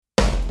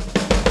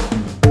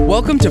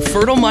Welcome to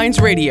Fertile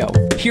Minds Radio.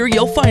 Here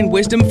you'll find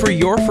wisdom for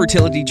your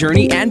fertility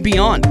journey and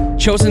beyond,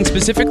 chosen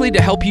specifically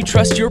to help you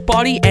trust your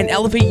body and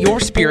elevate your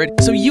spirit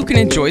so you can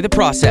enjoy the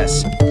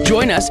process.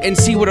 Join us and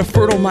see what a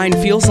fertile mind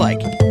feels like.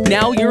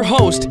 Now your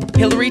host,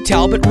 Hillary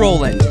Talbot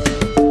Rowland.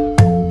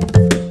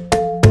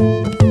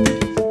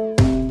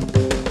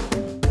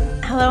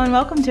 Hello and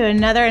welcome to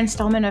another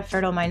installment of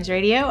Fertile Minds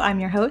Radio.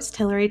 I'm your host,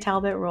 Hillary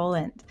Talbot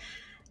Rowland.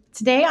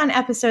 Today on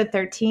episode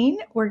 13,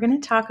 we're going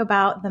to talk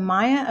about the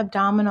Maya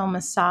abdominal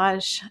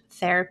massage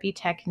therapy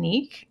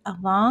technique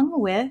along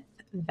with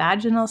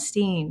vaginal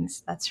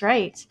steams. That's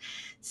right,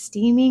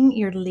 steaming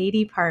your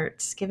lady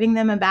parts, giving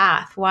them a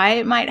bath, why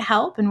it might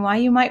help and why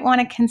you might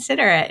want to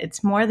consider it.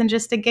 It's more than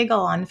just a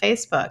giggle on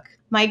Facebook.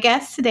 My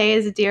guest today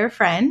is a dear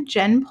friend,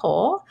 Jen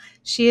Pohl.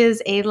 She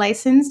is a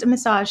licensed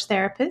massage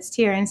therapist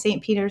here in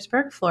St.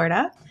 Petersburg,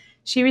 Florida.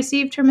 She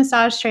received her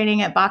massage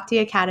training at Bhakti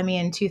Academy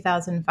in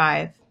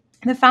 2005.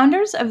 The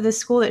founders of the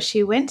school that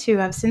she went to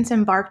have since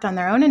embarked on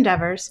their own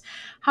endeavors.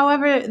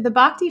 However, the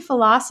Bhakti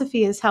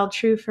philosophy has held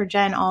true for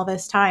Jen all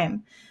this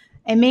time.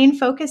 A main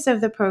focus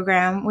of the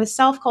program was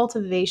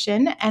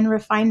self-cultivation and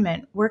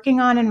refinement, working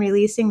on and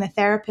releasing the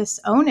therapist's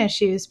own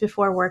issues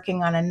before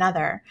working on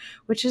another,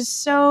 which is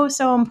so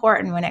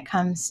important when it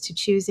comes to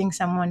choosing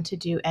someone to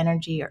do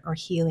energy or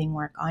healing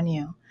work on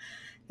you.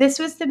 This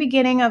was the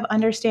beginning of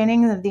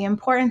understanding of the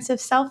importance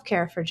of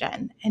self-care for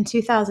Jen. In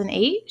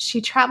 2008,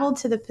 she traveled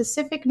to the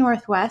Pacific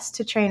Northwest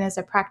to train as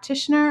a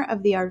practitioner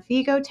of the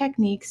Arvigo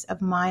techniques of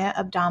Maya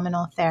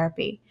abdominal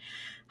therapy.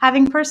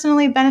 Having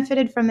personally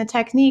benefited from the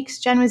techniques,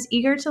 Jen was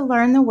eager to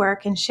learn the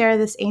work and share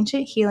this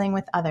ancient healing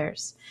with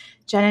others.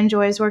 Jen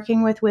enjoys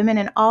working with women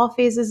in all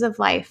phases of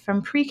life,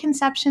 from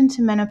preconception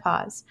to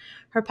menopause.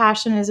 Her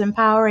passion is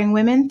empowering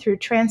women through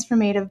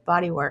transformative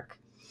bodywork.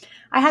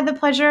 I had the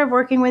pleasure of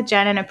working with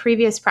Jen in a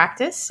previous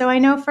practice, so I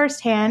know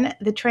firsthand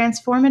the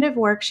transformative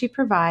work she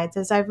provides,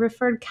 as I've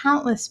referred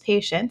countless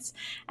patients,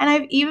 and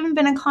I've even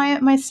been a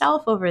client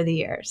myself over the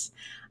years.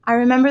 I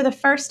remember the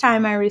first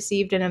time I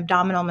received an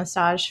abdominal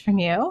massage from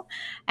you,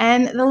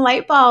 and the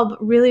light bulb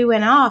really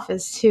went off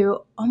as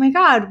to, oh my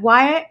God,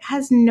 why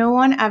has no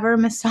one ever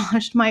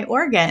massaged my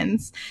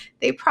organs?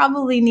 They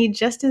probably need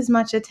just as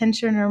much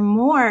attention or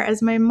more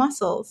as my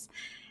muscles.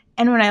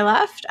 And when I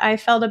left, I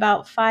felt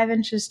about 5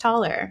 inches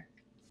taller.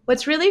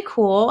 What's really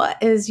cool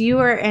is you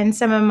were in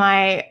some of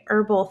my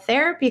herbal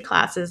therapy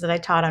classes that I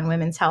taught on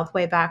women's health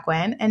way back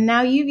when, and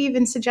now you've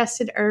even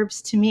suggested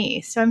herbs to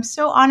me. So I'm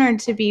so honored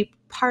to be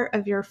part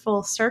of your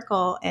full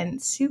circle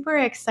and super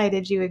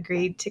excited you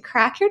agreed to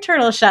crack your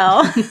turtle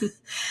shell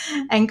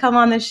and come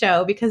on the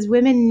show, because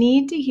women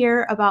need to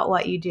hear about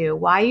what you do,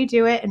 why you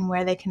do it, and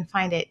where they can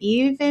find it,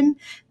 even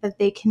that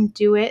they can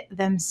do it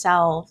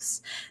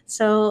themselves.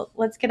 So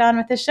let's get on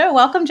with the show.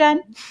 Welcome,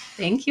 Jen.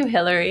 Thank you,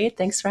 Hillary.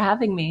 Thanks for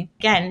having me.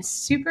 Again,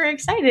 super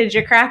excited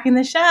you're cracking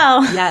the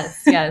shell.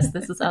 Yes.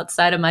 This is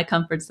outside of my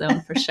comfort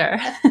zone for sure.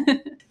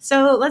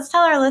 So let's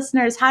tell our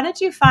listeners, how did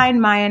you find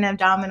Mayan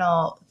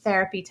abdominal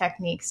therapy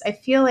techniques? I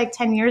feel like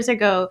 10 years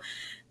ago,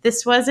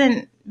 this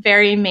wasn't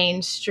very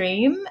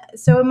mainstream.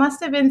 So it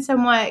must have been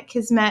somewhat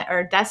kismet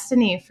or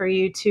destiny for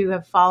you to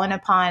have fallen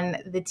upon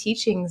the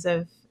teachings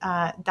of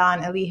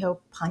Don Elijio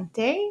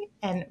Ponte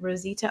and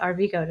Rosita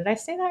Arvigo. Did I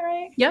say that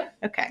right? Yep.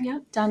 Okay.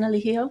 Yep. Don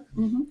Elijio.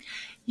 Mm-hmm.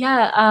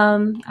 Yeah.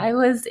 I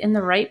was in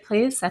the right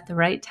place at the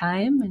right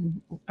time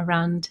and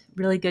around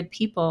really good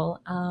people.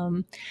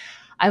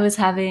 I was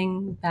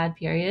having bad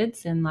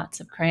periods and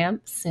lots of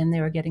cramps, and they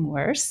were getting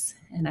worse.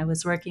 And I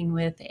was working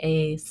with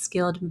a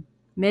skilled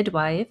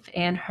midwife,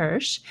 Ann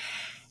Hirsch,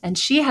 and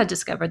she had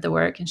discovered the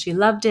work and she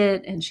loved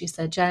it. And she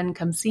said, Jen,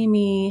 come see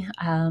me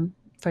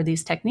for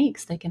these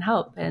techniques. They can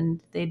help.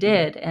 And they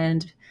did.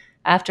 And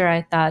after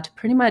I thought,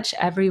 pretty much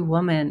every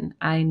woman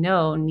I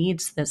know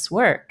needs this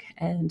work.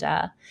 And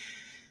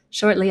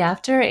shortly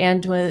after,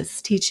 Ann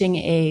was teaching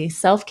a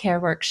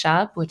self-care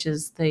workshop, which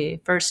is the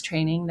first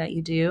training that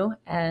you do.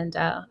 And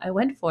I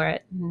went for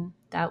it. And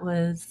that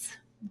was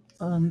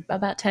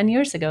about 10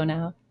 years ago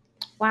now.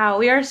 Wow,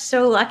 we are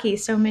so lucky.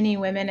 So many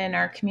women in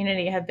our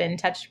community have been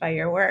touched by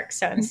your work.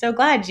 So I'm so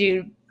glad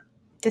you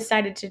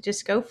decided to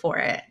just go for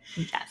it.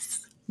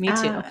 Yes, me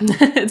too.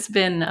 It's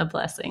been a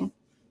blessing.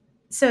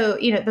 So,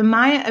 the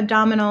Maya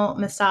abdominal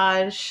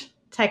massage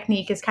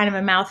technique is kind of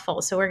a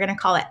mouthful. So we're going to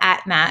call it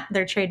ATMAT,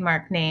 their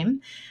trademark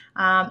name.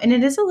 And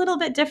it is a little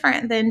bit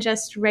different than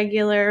just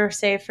regular,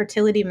 say,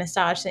 fertility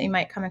massage that you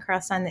might come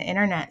across on the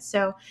internet.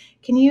 So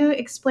can you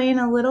explain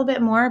a little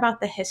bit more about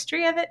the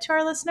history of it to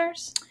our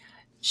listeners?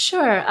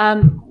 Sure.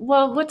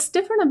 Well, what's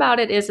different about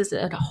it is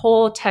a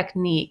whole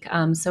technique.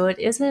 So it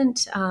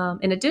isn't,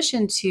 in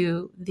addition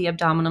to the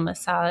abdominal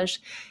massage,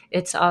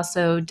 it's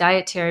also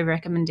dietary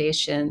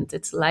recommendations,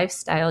 it's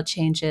lifestyle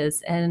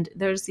changes, and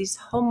there's these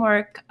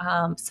homework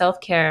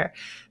self-care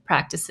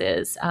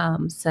practices,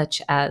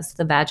 such as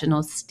the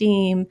vaginal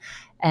steam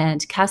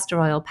and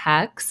castor oil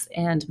packs,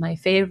 and my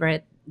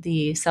favorite,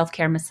 the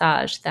self-care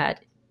massage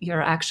that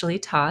you're actually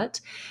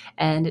taught.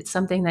 And it's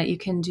something that you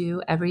can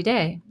do every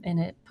day. And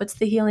it puts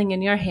the healing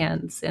in your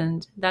hands.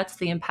 And that's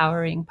the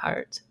empowering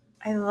part.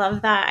 I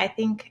love that. I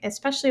think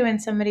especially when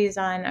somebody's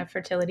on a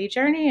fertility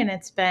journey and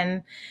it's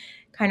been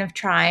kind of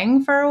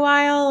trying for a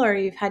while, or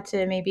you've had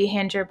to maybe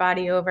hand your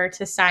body over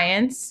to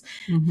science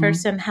for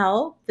some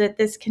help, that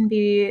this can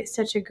be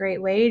such a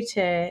great way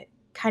to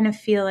kind of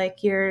feel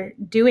like you're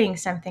doing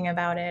something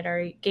about it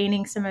or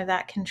gaining some of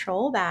that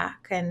control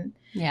back. And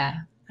yeah,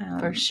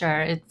 for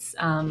sure. It's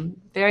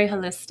very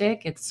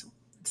holistic. It's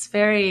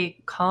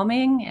very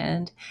calming,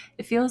 and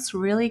it feels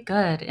really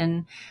good.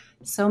 And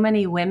so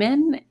many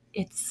women,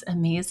 it's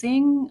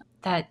amazing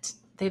that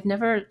they've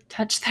never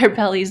touched their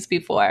bellies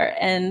before.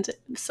 And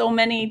so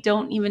many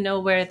don't even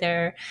know where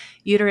their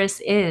uterus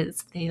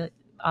is. They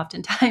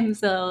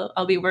oftentimes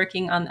I'll be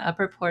working on the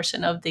upper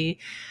portion of the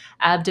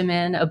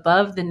abdomen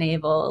above the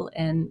navel,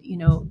 and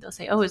they'll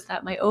say, oh, is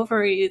that my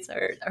ovaries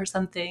or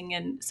something?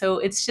 And so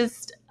it's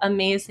just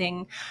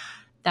amazing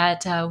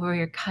that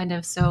we're kind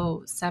of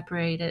so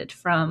separated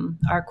from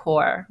our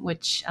core,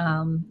 which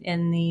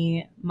in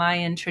the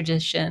Mayan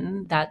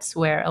tradition, that's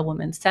where a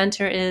woman's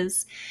center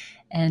is.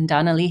 And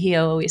Donna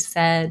Lihio always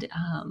said,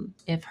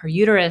 if her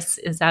uterus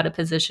is out of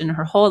position,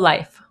 her whole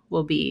life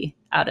will be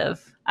out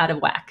of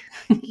whack.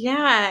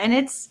 Yeah.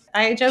 And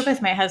I joke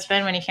with my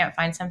husband when he can't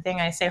find something,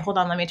 I say, hold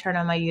on, let me turn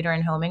on my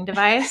uterine homing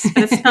device.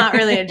 But it's not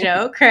really a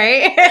joke,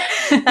 right?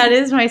 That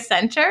is my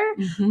center.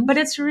 Mm-hmm. But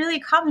it's really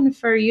common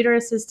for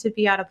uteruses to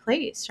be out of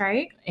place,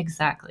 right?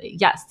 Exactly.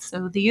 Yes.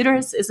 So the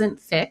uterus isn't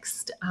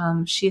fixed.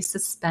 She's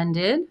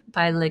suspended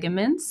by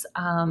ligaments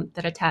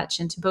that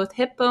attach into both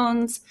hip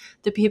bones,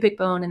 the pubic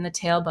bone, and the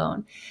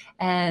tailbone.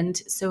 And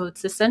so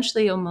it's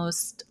essentially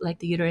almost like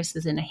the uterus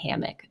is in a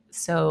hammock.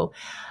 So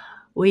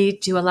we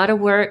do a lot of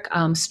work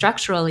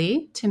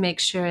structurally to make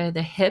sure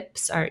the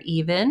hips are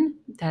even,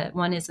 that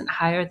one isn't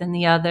higher than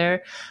the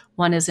other,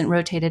 one isn't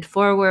rotated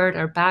forward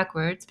or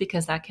backwards,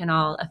 because that can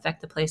all affect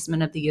the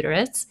placement of the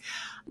uterus.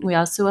 We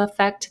also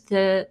affect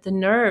the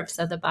nerves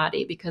of the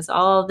body, because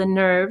all the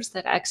nerves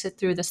that exit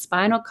through the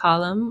spinal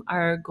column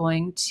are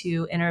going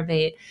to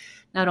innervate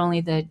not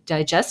only the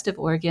digestive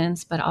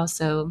organs, but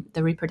also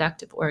the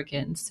reproductive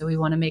organs. So we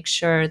want to make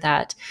sure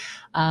that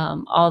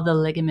all the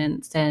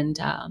ligaments and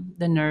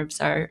the nerves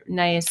are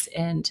nice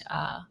and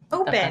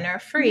open or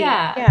free.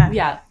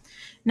 Yeah.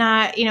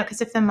 Not,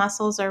 because if the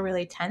muscles are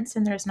really tense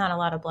and there's not a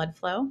lot of blood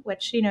flow,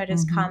 which, it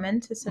is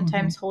common to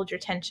sometimes hold your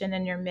tension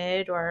in your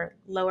mid or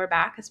lower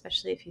back,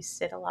 especially if you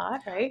sit a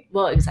lot, right?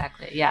 Well,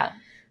 exactly. Yeah.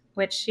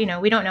 Which,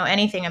 we don't know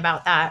anything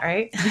about that,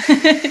 right?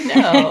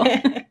 No.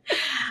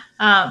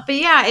 But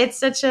yeah, it's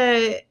such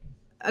a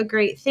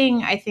great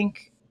thing. I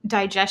think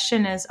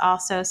digestion is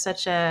also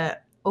such a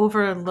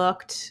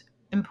overlooked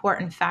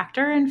important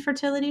factor in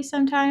fertility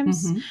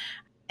sometimes.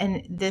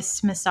 And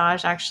this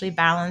massage actually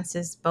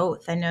balances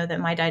both. I know that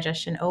my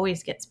digestion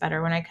always gets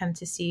better when I come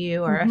to see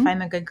you, or if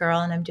I'm a good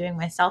girl and I'm doing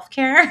my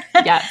self-care.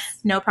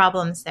 Yes. No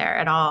problems there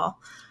at all.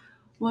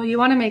 Well, you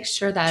want to make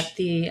sure that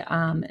the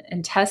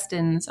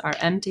intestines are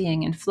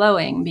emptying and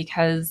flowing,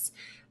 because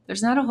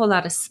there's not a whole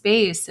lot of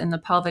space in the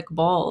pelvic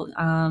bowl.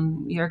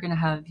 You're going to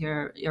have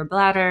your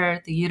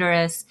bladder, the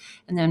uterus,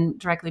 and then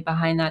directly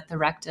behind that, the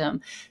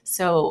rectum.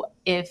 So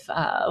if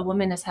a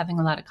woman is having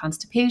a lot of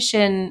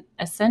constipation,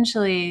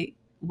 essentially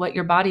what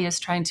your body is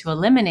trying to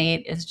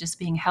eliminate is just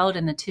being held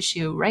in the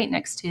tissue right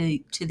next to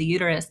the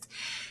uterus.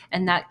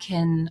 And that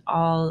can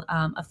all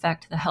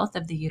affect the health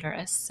of the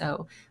uterus.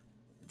 So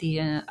the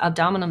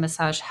abdominal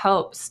massage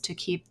helps to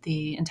keep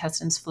the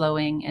intestines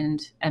flowing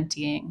and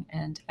emptying,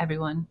 and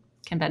everyone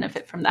can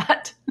benefit from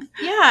that.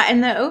 Yeah,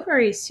 and the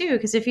ovaries too,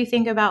 because if you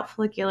think about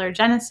follicular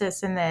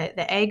genesis and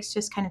the eggs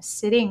just kind of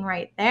sitting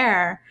right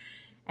there,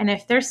 and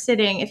if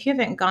you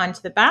haven't gone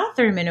to the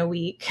bathroom in a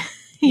week,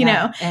 you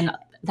know. And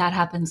that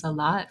happens a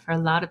lot for a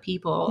lot of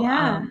people.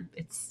 Yeah.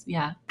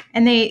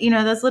 And they,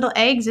 those little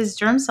eggs as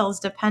germ cells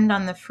depend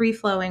on the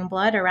free-flowing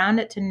blood around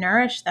it to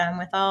nourish them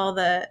with all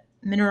the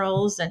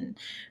minerals and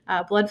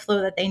blood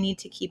flow that they need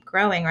to keep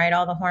growing, right?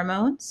 All the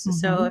hormones.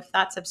 So if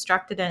that's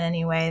obstructed in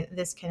any way,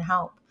 this can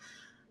help.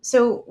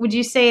 So would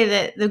you say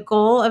that the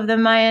goal of the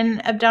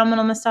Mayan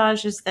abdominal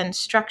massage is then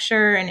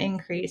structure and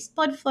increased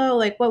blood flow?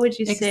 Like, what would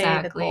you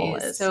say the goal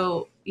is?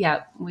 So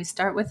we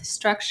start with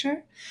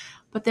structure,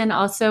 but then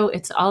also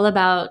it's all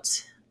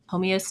about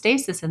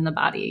homeostasis in the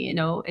body.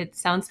 It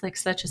sounds like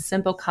such a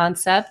simple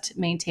concept,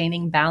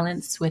 maintaining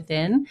balance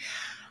within.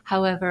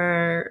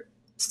 However,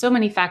 so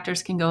many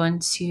factors can go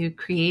into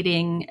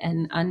creating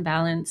an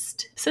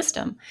unbalanced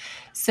system.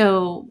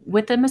 So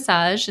with the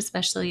massage,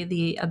 especially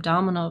the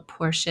abdominal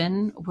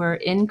portion, we're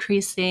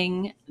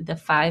increasing the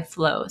 5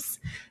 flows.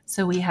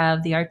 So we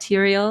have the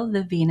arterial,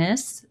 the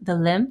venous, the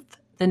lymph,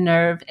 the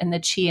nerve, and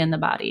the chi in the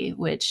body,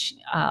 which,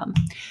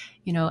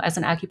 as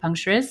an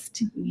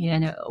acupuncturist,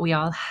 we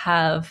all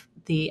have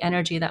the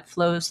energy that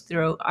flows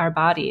through our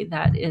body.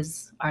 That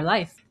is our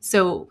life.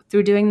 So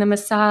through doing the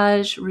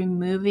massage,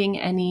 removing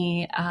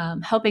any,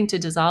 helping to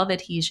dissolve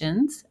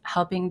adhesions,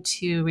 helping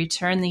to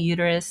return the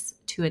uterus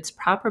to its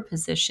proper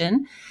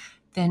position,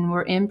 then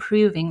we're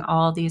improving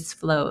all these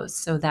flows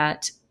so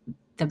that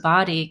the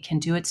body can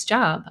do its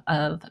job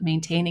of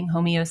maintaining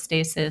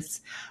homeostasis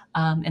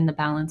and the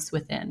balance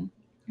within.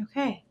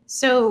 Okay.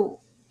 So,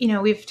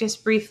 we've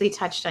just briefly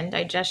touched on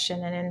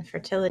digestion and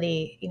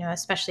infertility,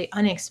 especially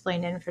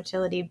unexplained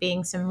infertility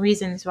being some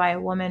reasons why a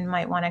woman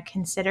might want to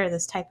consider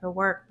this type of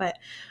work. But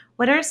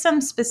what are some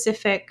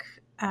specific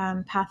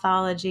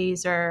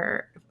pathologies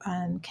or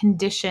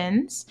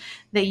conditions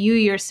that you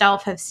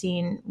yourself have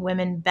seen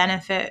women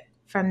benefit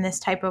from this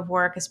type of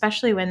work,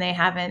 especially when they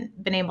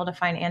haven't been able to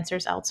find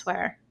answers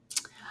elsewhere?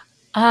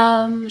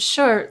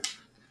 Sure.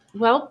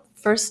 Well,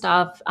 first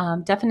off,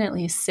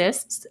 definitely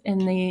cysts in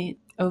the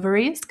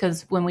ovaries,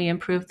 because when we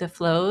improve the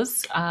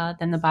flows,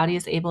 then the body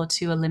is able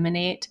to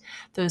eliminate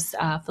those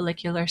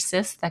follicular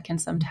cysts that can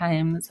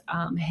sometimes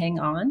hang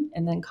on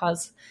and then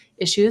cause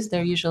issues.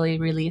 They're usually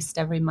released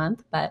every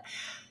month, but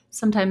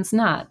sometimes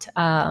not.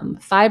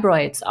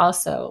 Fibroids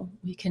also,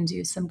 we can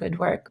do some good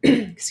work,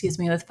 excuse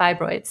me, with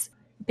fibroids.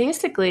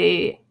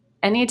 Basically,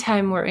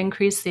 anytime we're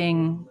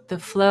increasing the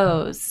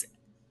flows,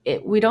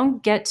 we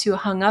don't get too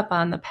hung up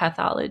on the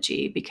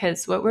pathology,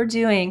 because what we're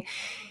doing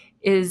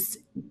is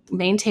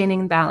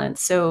maintaining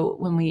balance. So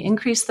when we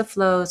increase the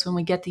flows, when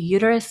we get the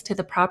uterus to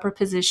the proper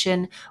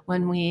position,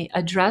 when we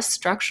address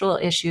structural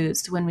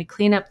issues, when we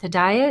clean up the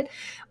diet,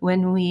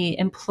 when we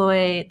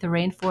employ the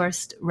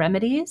rainforest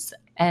remedies,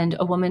 and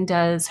a woman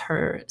does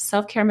her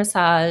self-care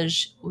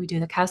massage, we do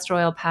the castor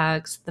oil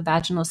packs, the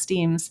vaginal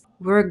steams,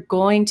 we're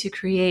going to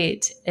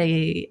create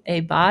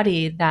a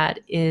body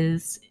that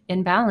is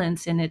in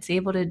balance and it's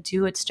able to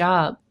do its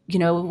job.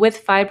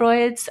 With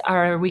fibroids,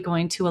 are we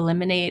going to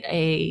eliminate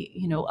a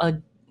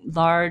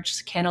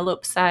large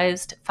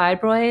cantaloupe-sized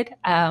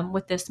fibroid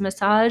with this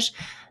massage?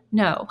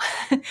 No.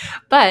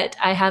 But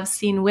I have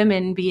seen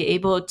women be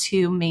able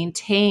to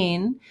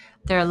maintain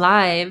their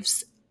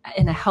lives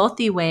in a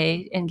healthy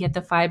way and get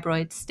the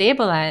fibroid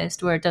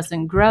stabilized where it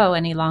doesn't grow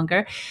any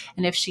longer.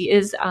 And if she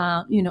is,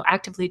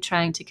 actively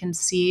trying to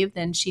conceive,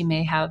 then she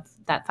may have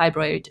that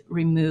fibroid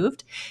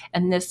removed.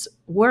 And this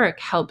work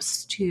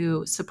helps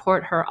to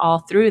support her all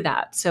through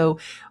that. So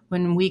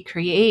when we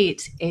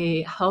create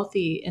a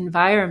healthy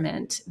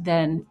environment,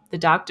 then the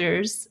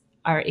doctors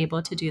are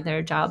able to do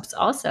their jobs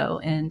also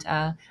and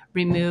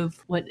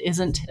remove what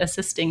isn't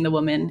assisting the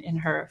woman in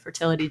her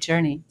fertility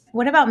journey.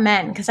 What about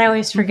men? Because I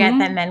always forget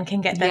that men can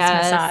get this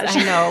massage.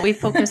 I know. We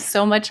focus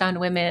so much on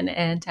women,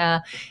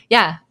 and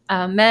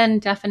men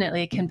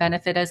definitely can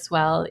benefit as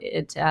well.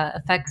 It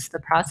affects the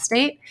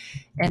prostate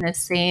in the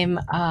same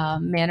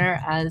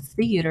manner as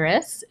the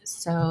uterus.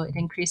 So it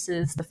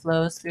increases the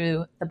flows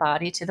through the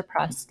body to the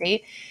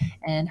prostate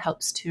and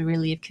helps to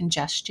relieve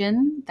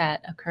congestion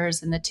that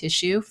occurs in the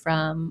tissue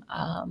from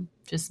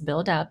just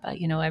build up.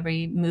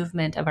 Every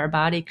movement of our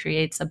body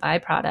creates a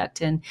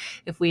byproduct. And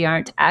if we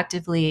aren't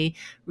actively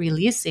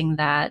releasing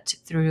that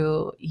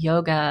through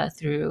yoga,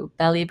 through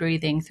belly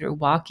breathing, through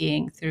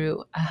walking,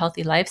 through a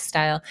healthy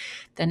lifestyle,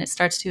 then it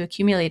starts to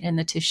accumulate in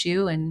the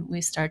tissue, and we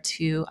start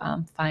to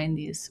find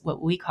these,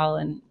 what we call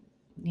in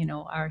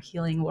our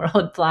healing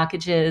world,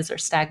 blockages or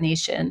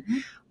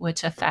stagnation,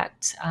 which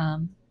affect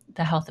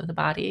the health of the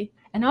body.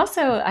 And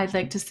also, I'd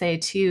like to say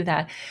too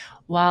that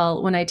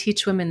when I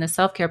teach women the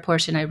self-care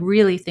portion, I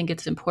really think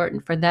it's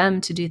important for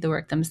them to do the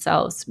work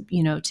themselves,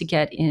 to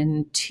get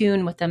in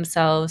tune with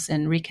themselves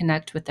and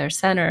reconnect with their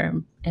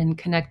center and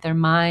connect their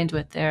mind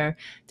with their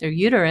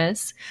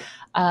uterus.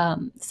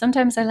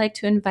 Sometimes I like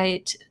to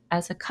invite,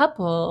 as a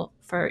couple,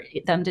 for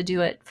them to do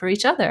it for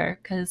each other,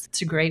 because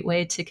it's a great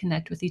way to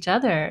connect with each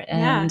other.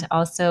 And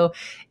also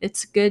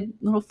it's a good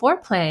little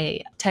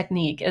foreplay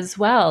technique as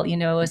well,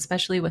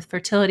 especially with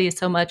fertility.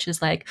 So much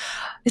is like,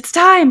 it's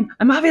time,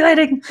 I'm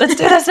ovulating, let's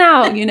do this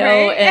now,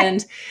 right?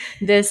 And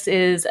this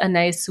is a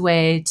nice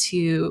way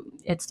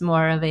it's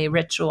more of a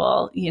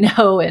ritual,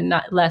 and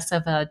not less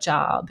of a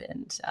job.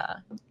 And,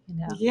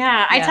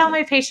 I tell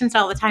my patients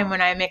all the time when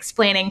I'm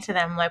explaining to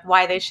them like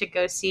why they should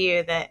go see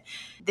you, that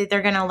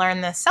they're going to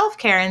learn the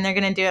self-care and they're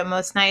going to do it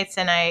most nights.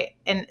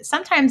 And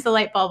sometimes the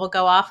light bulb will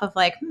go off of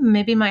like,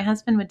 maybe my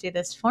husband would do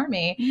this for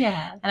me.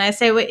 Yeah. And I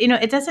say,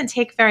 it doesn't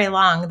take very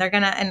long. They're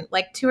going to, and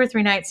like 2 or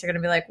 3 nights, they're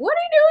going to be like, what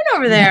are you doing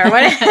over there?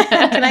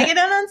 Can I get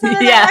in on some of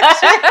that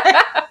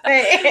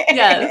action?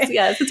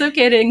 Yes. It's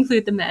okay to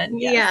include the men.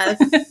 Yes.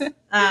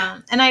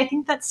 And I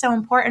think that's so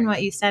important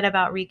what you said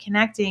about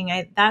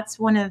reconnecting. That's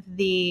one of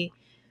the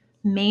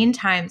main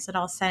times that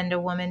I'll send a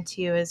woman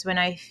to you is when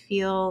I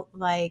feel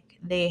like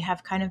they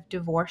have kind of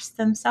divorced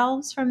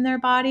themselves from their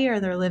body, or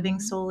they're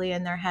living solely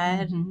in their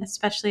head,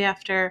 especially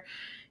after,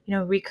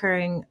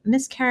 recurring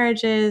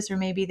miscarriages, or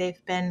maybe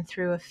they've been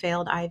through a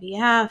failed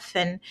IVF,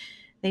 and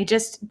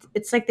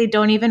it's like they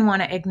don't even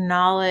want to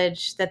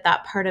acknowledge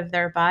that part of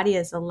their body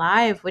is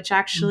alive, which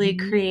actually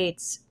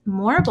creates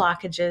more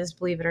blockages,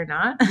 believe it or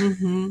not.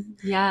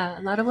 Yeah.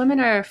 A lot of women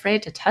are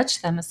afraid to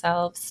touch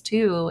themselves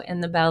too in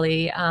the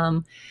belly.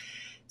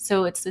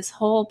 So it's this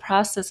whole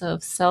process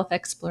of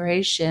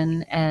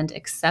self-exploration and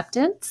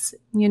acceptance.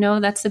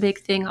 That's a big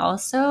thing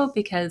also,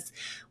 because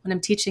when I'm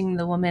teaching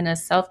the woman a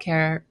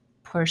self-care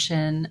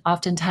portion,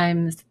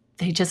 oftentimes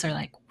they just are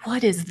like,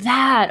 what is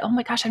that? Oh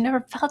my gosh, I've never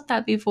felt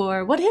that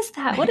before. What is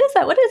that? What is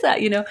that? What is that?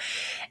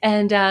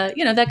 And,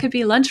 that could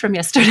be lunch from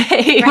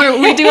yesterday where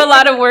we do a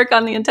lot of work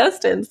on the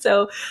intestines.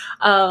 So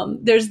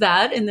there's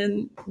that. And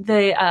then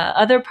the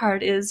other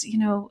part is,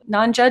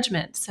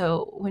 non-judgment.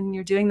 So when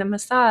you're doing the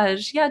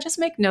massage, just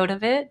make note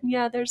of it.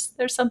 Yeah, there's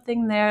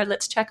something there.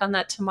 Let's check on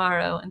that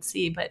tomorrow and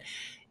see. But,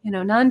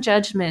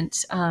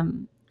 non-judgment,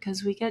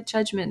 because we get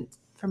judgment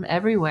from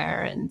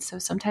everywhere. And so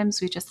sometimes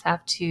we just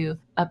have to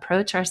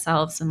approach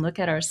ourselves and look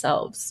at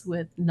ourselves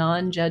with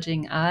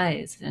non-judging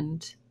eyes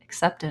and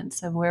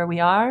acceptance of where we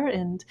are,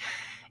 and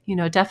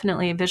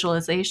definitely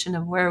visualization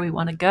of where we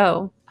want to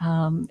go,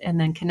 and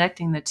then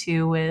connecting the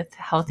two with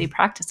healthy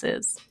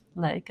practices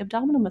like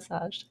abdominal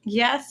massage.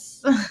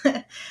 Yes.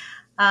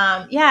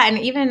 And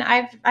even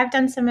I've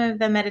done some of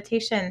the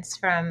meditations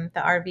from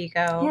the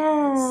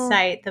RVGO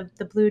site,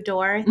 the Blue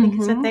Door, I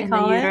think is what they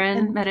call the it.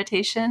 Uterine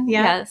meditation.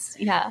 Yes.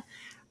 Yeah.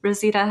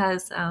 Rosita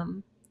has,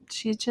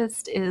 she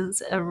just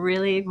is a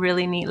really,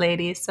 really neat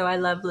lady. So I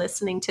love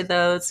listening to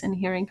those and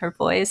hearing her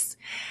voice.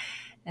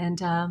 And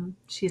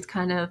she's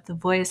kind of the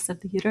voice of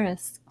the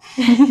uterus.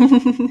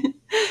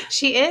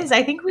 She is.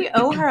 I think we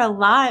owe her a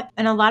lot.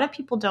 And a lot of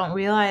people don't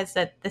realize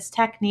that this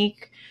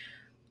technique,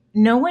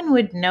 no one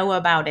would know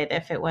about it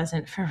if it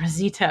wasn't for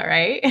Rosita,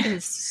 right? It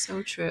is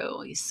so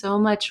true. So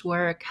much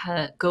work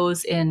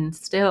goes in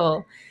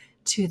still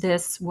to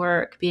this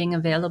work being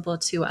available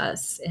to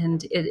us.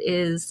 And it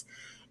is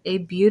a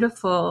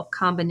beautiful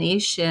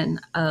combination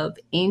of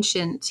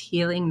ancient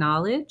healing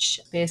knowledge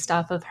based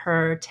off of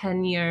her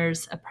 10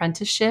 years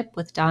apprenticeship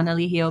with Don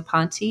Eligio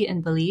Ponti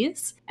in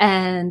Belize.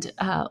 And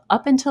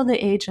up until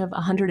the age of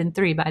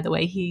 103, by the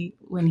way,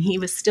 when he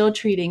was still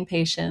treating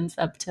patients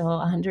up till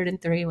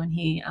 103 when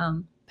he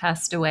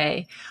passed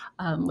away,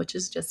 which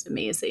is just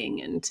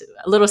amazing. And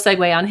a little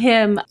segue on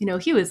him,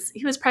 he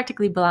was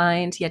practically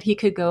blind, yet he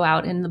could go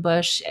out in the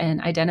bush and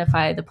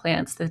identify the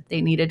plants that they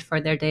needed for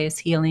their day's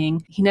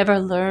healing. He never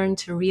learned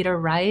to read or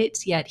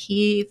write, yet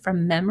he,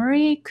 from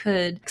memory,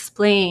 could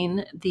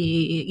explain the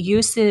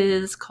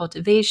uses,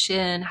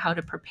 cultivation, how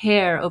to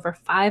prepare over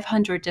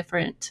 500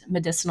 different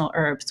medicinal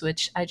herbs,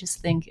 which I just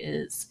think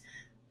is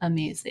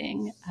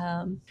amazing.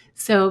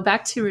 So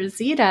back to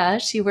Rosita,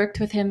 she worked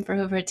with him for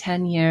over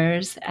 10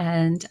 years,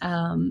 and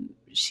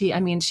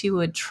she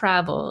would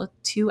travel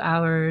 2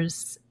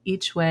 hours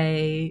each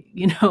way,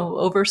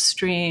 over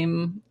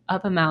stream,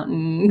 up a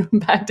mountain,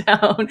 back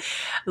down,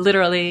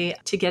 literally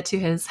to get to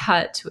his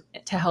hut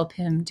to help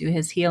him do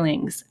his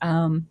healings.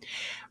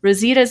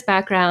 Rosita's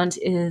background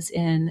is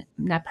in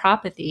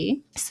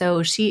nephropathy.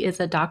 So she is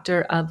a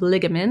doctor of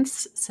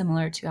ligaments,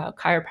 similar to how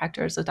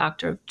chiropractor is a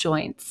doctor of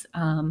joints.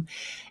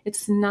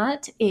 It's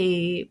not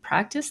a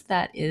practice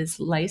that is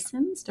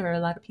licensed or a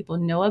lot of people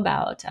know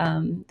about.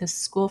 The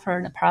School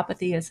for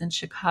Nephropathy is in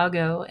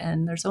Chicago,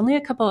 and there's only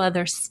a couple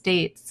other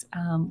states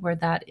where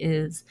that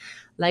is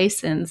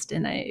licensed.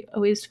 And I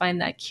always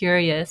find that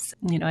curious.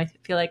 I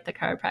feel like the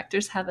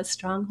chiropractors have a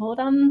strong hold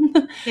on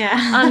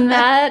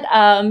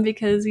that,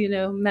 because,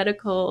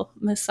 medical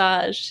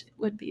massage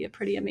would be a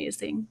pretty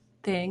amazing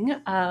thing.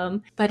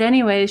 But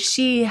anyway,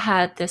 she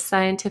had this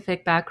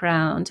scientific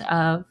background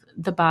of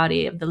the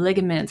body, of the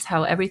ligaments,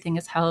 how everything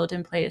is held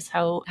in place,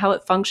 how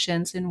it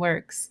functions and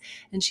works.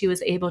 And she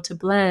was able to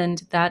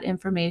blend that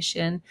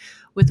information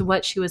with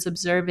what she was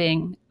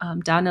observing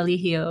Don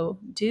Eligio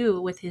do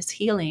with his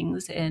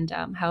healings, and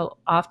how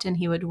often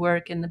he would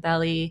work in the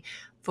belly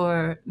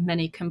for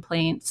many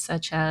complaints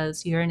such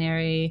as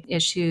urinary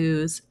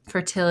issues,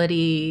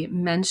 fertility,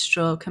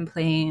 menstrual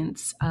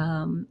complaints,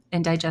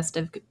 and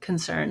digestive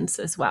concerns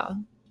as well.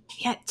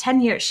 Yeah,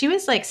 10 years. She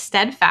was like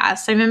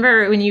steadfast. I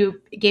remember when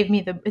you gave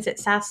me is it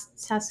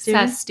Sastun?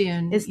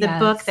 Sastun is the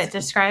book that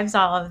describes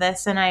all of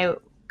this. And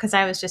because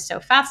I was just so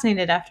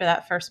fascinated after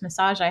that first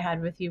massage I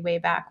had with you way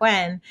back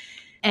when.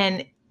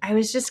 And I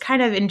was just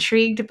kind of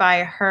intrigued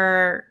by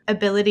her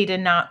ability to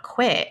not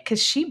quit, because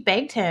she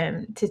begged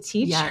him to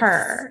teach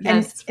her.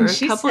 Yes, for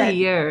a couple of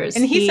years.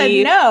 And he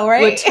said no,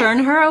 right? Would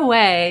turn her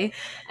away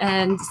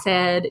and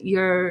said,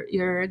 you're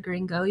a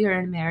gringo, you're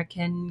an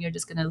American, you're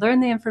just going to learn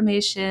the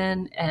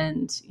information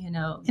and,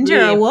 And leave.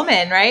 You're a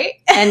woman, right?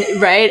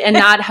 and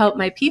not help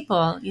my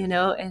people,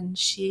 and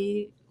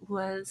she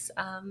was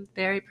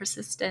very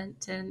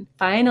persistent. And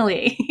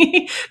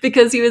finally,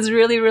 because he was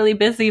really, really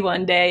busy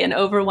one day and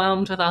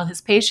overwhelmed with all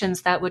his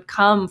patients that would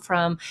come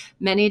from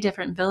many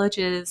different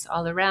villages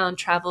all around,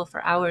 travel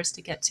for hours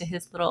to get to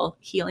his little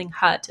healing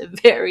hut, a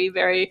very,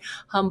 very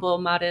humble,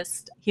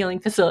 modest healing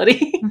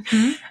facility.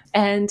 Mm-hmm.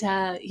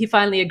 And he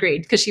finally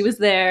agreed because she was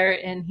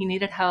there and he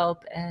needed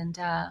help. And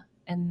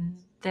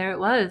there it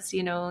was,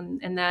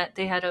 and that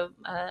they had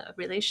a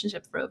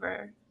relationship for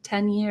over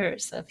 10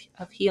 years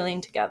of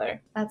healing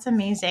together. That's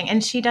amazing.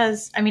 And she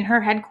does, I mean, her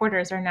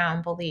headquarters are now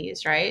in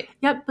Belize, right?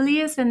 Yep,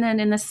 Belize, and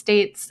then in the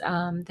States,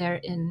 they're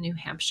in New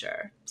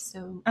Hampshire.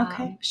 So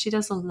she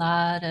does a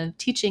lot of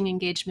teaching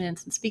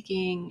engagements and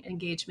speaking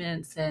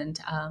engagements and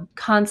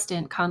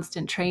constant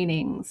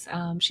trainings.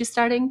 She's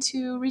starting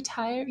to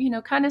retire,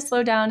 kind of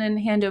slow down and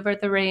hand over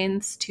the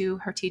reins to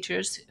her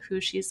teachers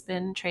who she's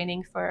been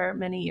training for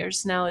many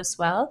years now as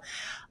well.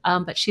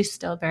 But she's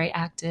still very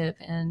active,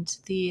 and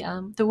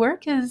the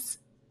work is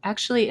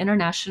actually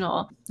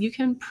international. You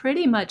can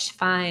pretty much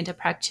find a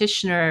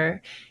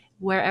practitioner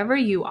wherever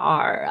you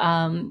are.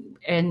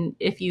 And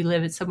if you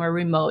live in somewhere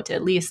remote,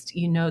 at least,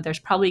 there's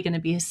probably going to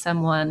be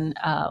someone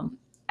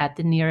at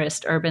the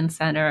nearest urban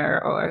center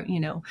or,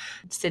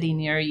 city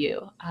near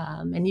you.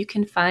 And you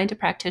can find a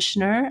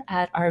practitioner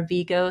at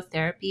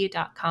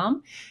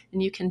arvigotherapy.com,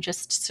 and you can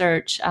just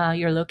search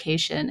your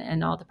location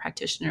and all the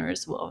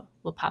practitioners will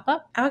pop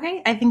up.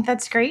 Okay. I think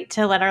that's great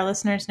to let our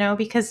listeners know,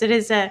 because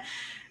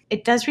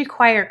it does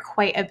require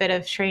quite a bit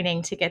of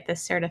training to get this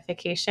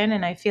certification.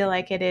 And I feel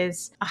like it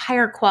is a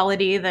higher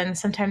quality than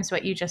sometimes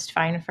what you just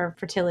find for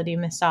fertility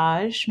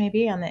massage,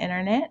 maybe on the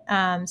internet.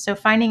 So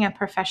finding a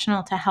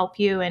professional to help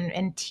you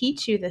and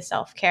teach you the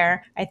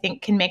self-care, I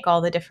think can make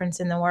all the difference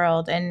in the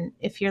world. And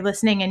if you're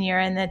listening and you're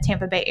in the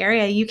Tampa Bay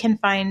area, you can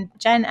find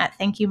Jen at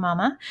Thank You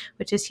Mama,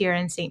 which is here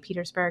in St.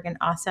 Petersburg, an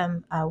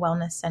awesome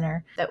wellness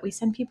center that we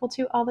send people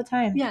to all the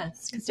time.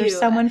 Yes. Because there's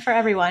someone for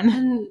everyone.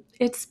 And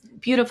it's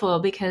beautiful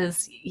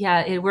because,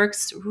 it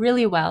works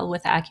really well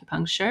with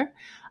acupuncture.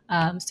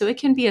 So it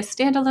can be a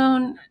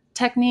standalone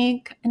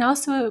technique, and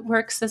also it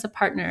works as a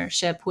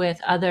partnership with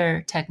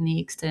other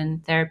techniques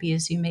and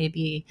therapies you may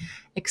be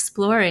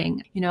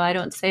exploring. I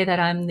don't say that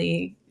I'm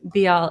the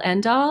be-all,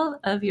 end-all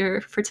of your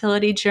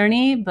fertility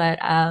journey, but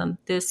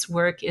this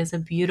work is a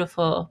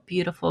beautiful,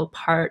 beautiful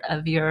part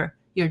of your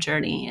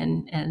journey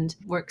and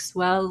works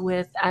well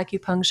with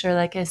acupuncture,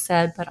 like I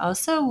said, but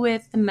also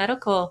with the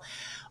medical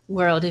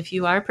world. If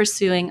you are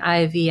pursuing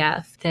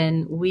IVF,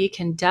 then we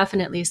can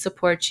definitely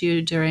support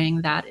you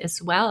during that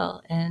as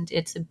well. And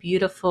it's a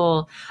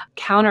beautiful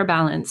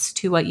counterbalance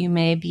to what you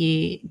may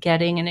be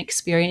getting and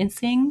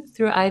experiencing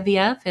through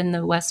IVF in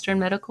the Western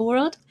medical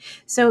world.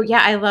 So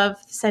yeah, I love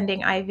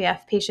sending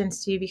IVF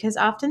patients to you because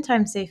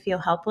oftentimes they feel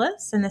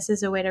helpless, and this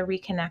is a way to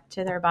reconnect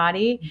to their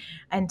body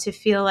and to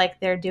feel like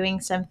they're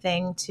doing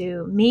something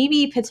to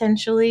maybe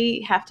potentially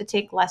have to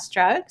take less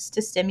drugs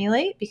to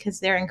stimulate because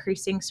they're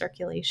increasing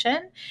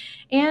circulation.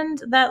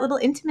 And that little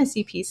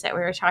intimacy piece that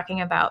we were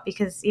talking about,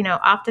 because,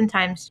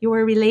 oftentimes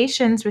your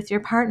relations with your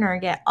partner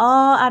get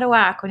all out of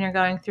whack when you're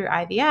going through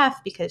IVF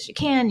because you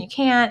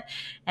can't.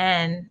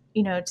 And,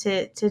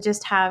 to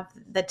just have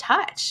the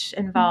touch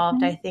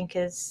involved, I think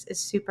is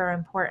super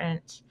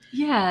important.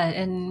 Yeah.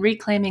 And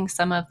reclaiming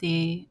some of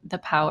the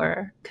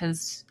power,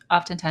 because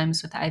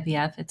oftentimes with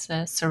IVF, it's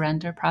a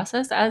surrender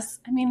process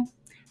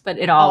but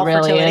it all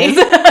really is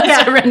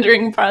a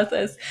surrendering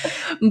process.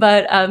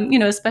 But,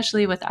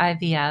 especially with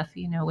IVF,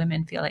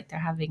 women feel like they're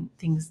having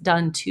things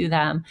done to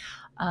them.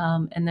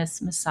 And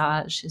this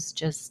massage is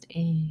just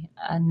a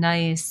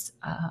nice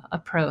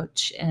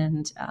approach,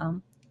 and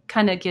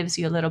kind of gives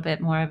you a little bit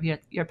more of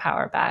your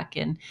power back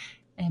and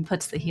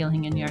puts the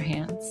healing in your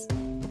hands.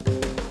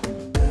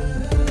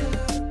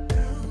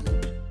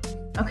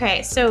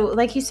 Okay, so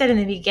like you said in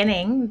the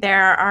beginning,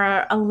 there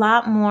are a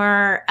lot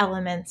more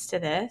elements to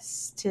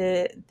this,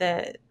 to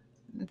the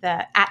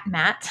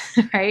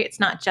ATMAT, right? It's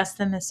not just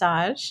the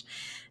massage.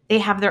 They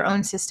have their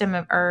own system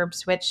of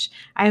herbs, which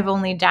I've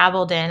only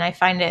dabbled in. I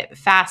find it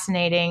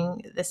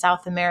fascinating, the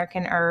South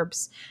American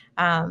herbs,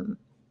 and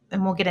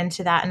we'll get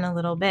into that in a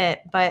little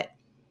bit. But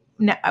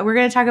no, we're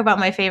going to talk about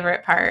my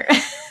favorite part.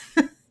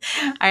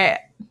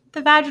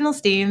 The vaginal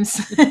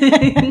steams.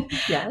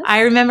 Yes.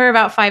 I remember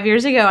about 5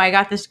 years ago, I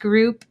got this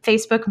group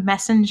Facebook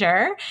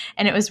Messenger,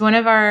 and it was one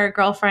of our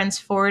girlfriends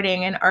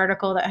forwarding an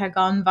article that had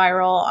gone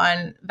viral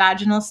on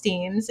vaginal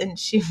steams. And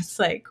she was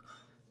like,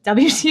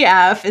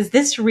 WTF, is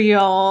this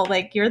real?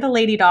 Like, you're the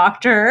lady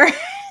doctor.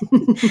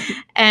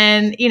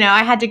 And,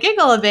 I had to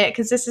giggle a bit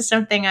because this is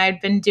something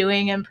I'd been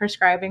doing and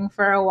prescribing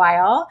for a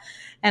while.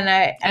 And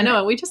I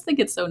know, we just think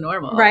it's so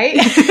normal. Right?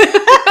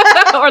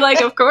 Or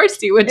like, of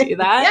course you would do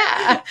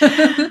that.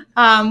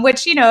 Yeah.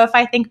 Which, if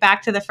I think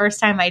back to the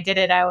first time I did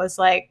it, I was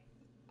like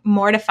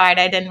mortified.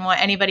 I didn't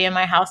want anybody in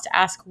my house to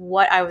ask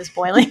what I was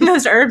boiling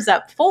those herbs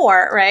up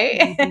for, right?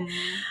 Mm-hmm.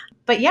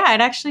 But yeah,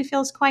 it actually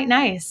feels quite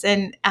nice.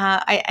 And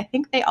I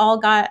think they all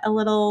got a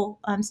little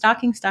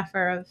stocking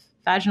stuffer of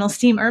vaginal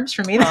steam herbs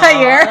for me that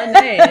year.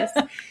 Nice.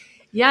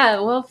 Yeah,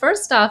 well,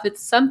 first off,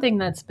 it's something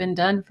that's been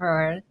done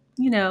for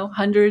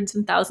hundreds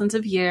and thousands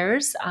of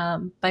years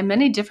by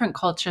many different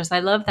cultures. I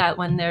love that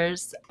when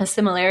there's a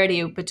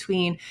similarity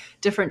between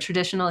different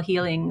traditional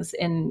healings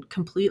in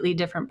completely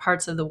different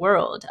parts of the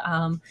world.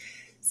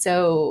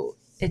 So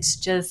it's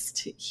just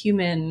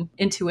human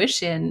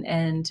intuition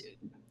and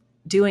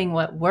doing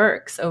what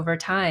works over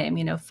time,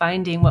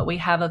 finding what we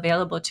have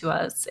available to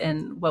us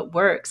and what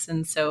works.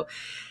 And so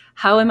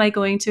how am I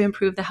going to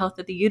improve the health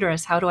of the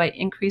uterus? How do I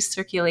increase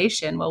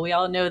circulation? Well, we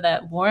all know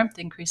that warmth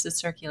increases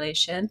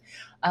circulation.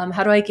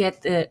 How do I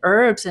get the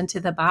herbs into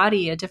the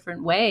body a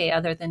different way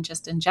other than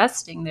just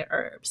ingesting the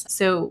herbs?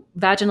 So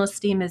vaginal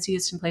steam is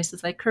used in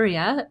places like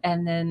Korea.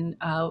 And then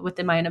with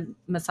the Mayan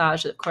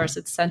massage, of course,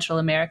 it's Central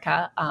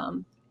America,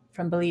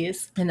 from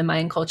Belize in the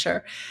Mayan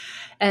culture.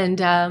 And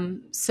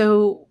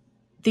so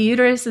the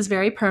uterus is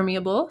very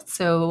permeable.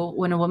 So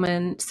when a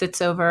woman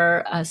sits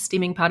over a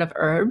steaming pot of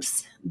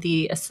herbs,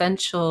 the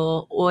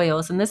essential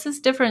oils, and this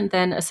is different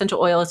than essential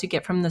oils you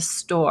get from the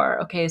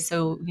store. Okay,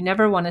 so you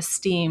never want to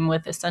steam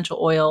with essential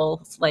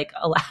oils like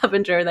a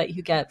lavender that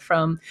you get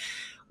from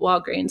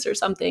Walgreens or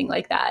something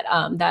like that.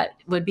 That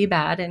would be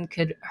bad and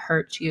could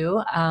hurt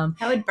you. That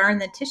would burn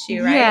the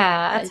tissue, right?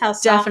 Yeah, that's how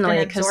soft definitely,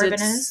 and because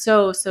absorbent it's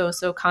is.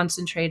 so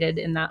concentrated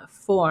in that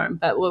form.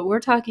 But what we're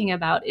talking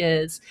about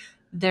is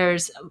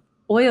there's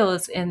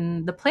oils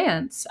in the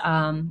plants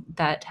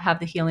that have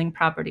the healing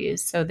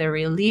properties. So they're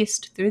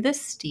released through the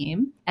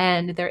steam,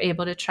 and they're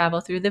able to travel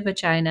through the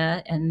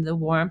vagina, and the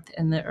warmth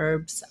and the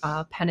herbs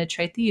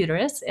penetrate the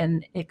uterus,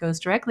 and it goes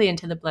directly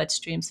into the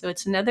bloodstream. So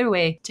it's another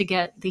way to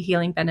get the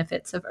healing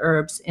benefits of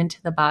herbs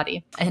into the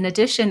body. In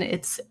addition,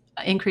 it's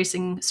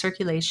increasing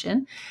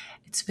circulation.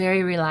 It's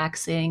very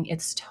relaxing.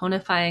 It's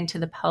tonifying to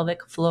the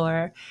pelvic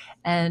floor.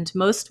 And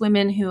most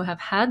women who have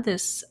had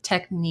this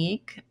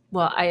technique,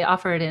 well, I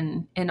offer it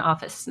in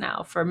office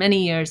now. For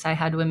many years, I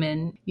had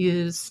women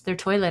use their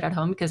toilet at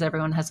home because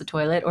everyone has a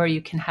toilet, or you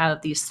can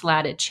have these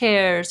slatted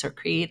chairs or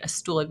create a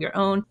stool of your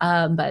own.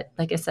 But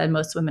like I said,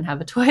 most women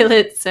have a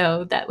toilet,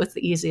 so that was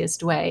the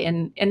easiest way.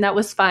 And that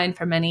was fine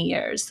for many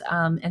years.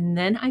 And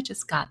then I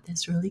just got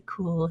this really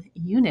cool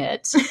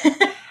unit,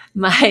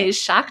 my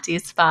Shakti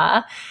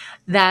Spa,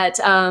 that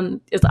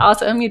is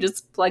awesome. You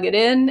just plug it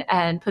in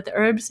and put the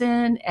herbs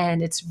in,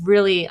 and it's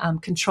really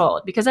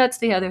controlled, because that's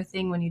the other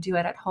thing when you do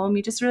it at home.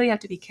 You just really have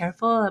to be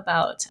careful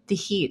about the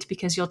heat,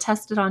 because you'll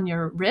test it on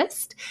your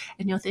wrist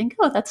and you'll think,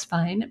 oh, that's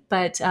fine.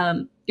 But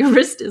your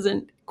wrist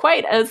isn't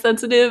quite as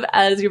sensitive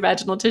as your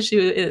vaginal tissue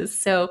is.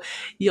 So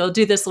you'll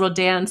do this little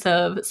dance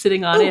of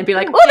sitting on it and be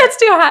like, oh, that's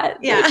too hot.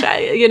 Yeah. Try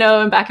it,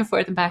 and back and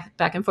forth and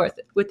back and forth.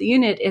 With the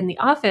unit in the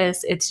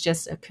office, it's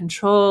just a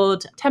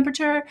controlled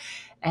temperature,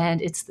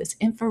 and it's this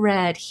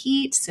infrared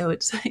heat. So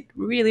it's like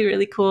really,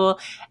 really cool.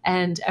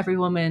 And every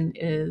woman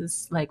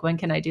is like, when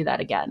can I do that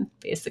again?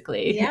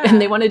 Basically. Yeah.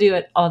 And they want to do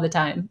it all the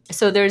time.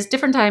 So there's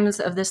different times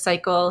of this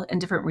cycle and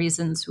different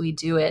reasons we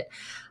do it.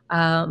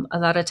 A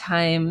lot of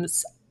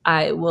times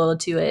I will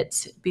do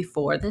it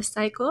before the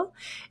cycle.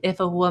 If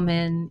a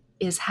woman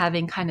is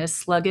having kind of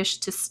sluggish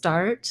to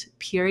start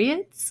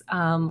periods,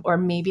 or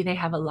maybe they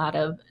have a lot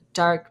of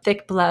dark,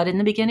 thick blood in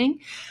the beginning,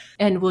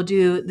 and we'll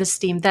do the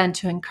steam then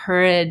to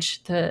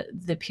encourage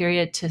the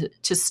period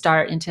to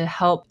start and to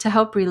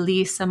help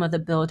release some of the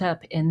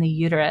buildup in the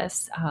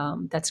uterus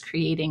that's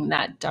creating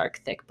that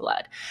dark, thick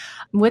blood.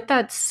 With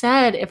that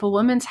said, if a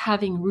woman's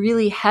having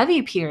really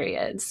heavy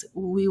periods,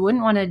 we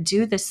wouldn't want to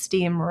do the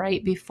steam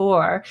right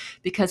before,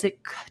 because it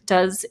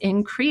does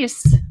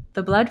increase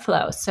the blood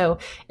flow. So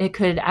it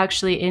could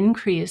actually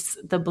increase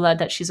the blood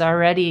that she's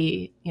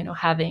already,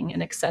 having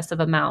an excessive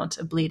amount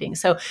of bleeding.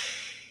 So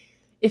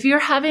if you're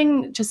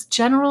having just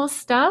general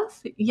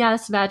stuff,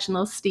 yes,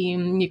 vaginal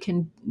steam, you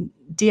can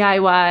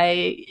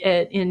DIY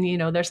it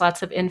in, there's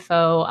lots of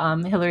info.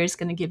 Hillary's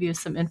going to give you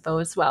some info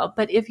as well.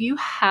 But if you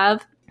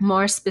have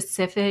more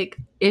specific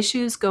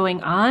issues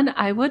going on,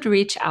 I would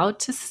reach out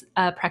to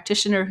a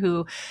practitioner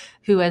who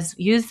has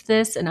used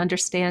this and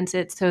understands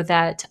it, so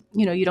that,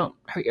 you don't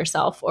hurt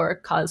yourself or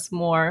cause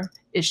more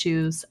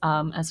issues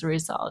as a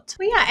result.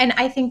 Well, yeah. And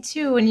I think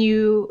too,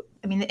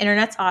 the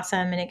internet's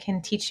awesome and it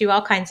can teach you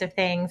all kinds of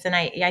things. And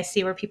I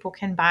see where people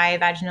can buy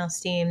vaginal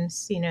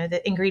steams,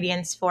 the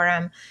ingredients for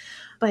them.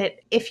 But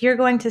if you're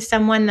going to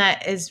someone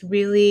that is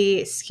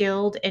really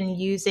skilled in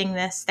using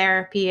this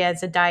therapy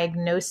as a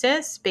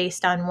diagnosis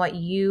based on what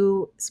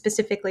you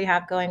specifically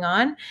have going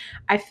on,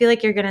 I feel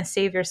like you're going to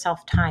save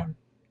yourself time.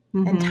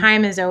 Mm-hmm. And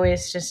time is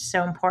always just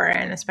so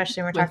important,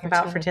 especially when we're talking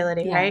about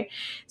fertility, yeah. Right?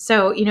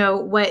 So,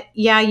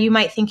 you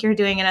might think you're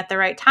doing it at the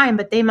right time,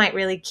 but they might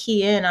really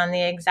key in on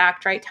the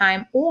exact right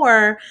time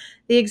or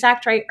the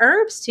exact right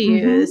herbs to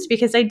use.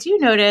 Because I do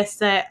notice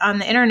that on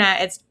the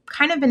internet, it's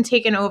kind of been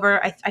taken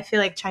over. I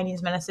feel like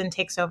Chinese medicine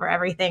takes over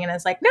everything and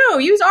is like, no,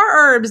 use our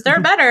herbs.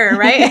 They're better,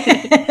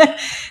 right?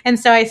 And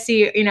so I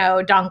see,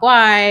 Dong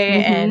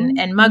Guai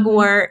and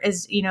mugwort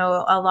is,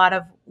 a lot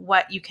of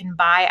what you can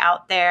buy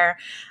out there.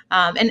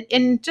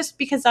 And just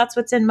because that's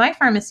what's in my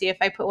pharmacy, if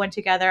I put one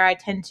together, I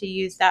tend to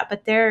use that.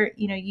 But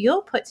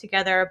you'll put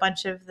together a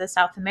bunch of the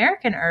South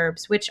American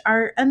herbs, which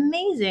are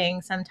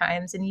amazing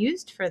sometimes and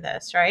used for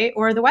this, right?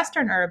 Or the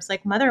Western herbs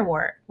like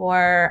motherwort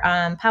or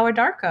pau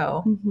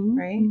d'arco,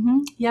 right?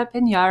 Yep,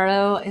 and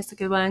yarrow is a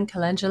good one.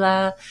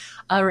 Calendula,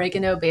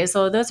 oregano,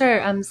 basil. Those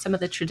are some of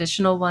the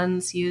traditional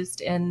ones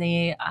used in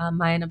the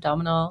Mayan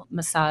abdominal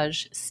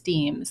massage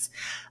steams.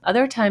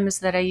 Other times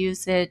that I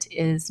use it it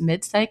is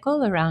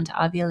mid-cycle around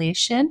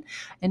ovulation.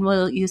 And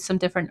we'll use some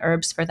different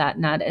herbs for that,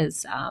 not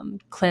as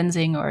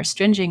cleansing or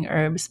astringing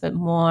herbs, but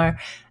more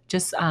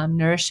just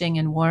nourishing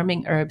and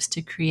warming herbs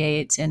to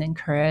create and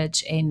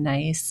encourage a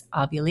nice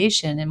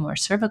ovulation and more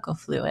cervical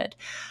fluid.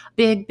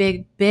 Big,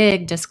 big,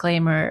 big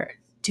disclaimer.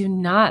 Do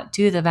not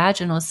do the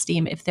vaginal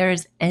steam if there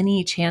is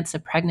any chance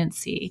of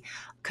pregnancy,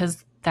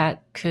 because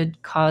that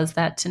could cause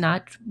that to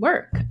not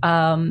work.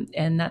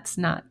 And that's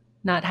not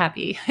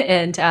happy.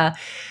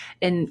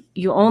 And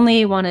you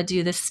only want to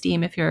do the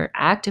steam if you're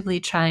actively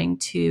trying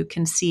to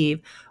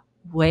conceive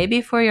way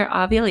before your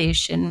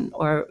ovulation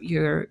or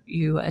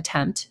you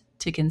attempt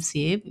to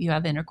conceive, you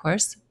have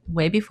intercourse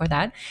way before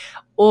that,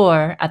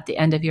 or at the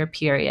end of your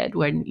period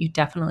when you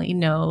definitely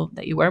know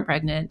that you weren't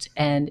pregnant.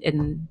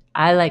 And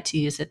I like to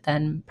use it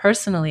then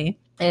personally.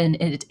 And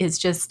it is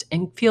just,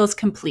 and feels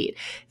complete.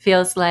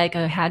 Feels like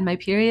I had my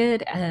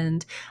period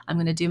and I'm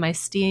going to do my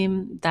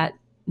steam that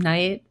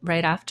night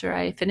right after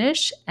I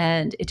finish.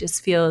 And it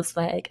just feels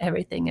like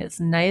everything is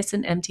nice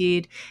and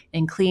emptied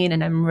and clean,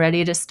 and I'm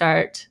ready to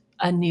start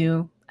a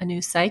new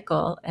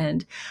cycle.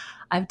 And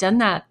I've done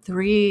that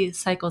 3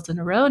 cycles in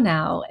a row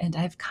now, and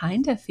I've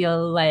kind of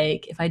feel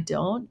like if I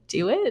don't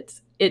do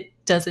it, it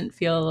doesn't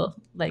feel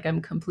like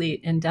I'm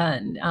complete and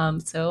done.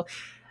 So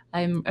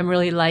I'm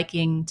really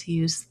liking to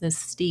use this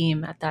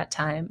steam at that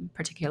time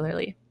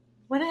particularly.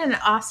 What an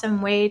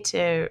awesome way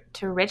to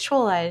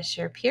ritualize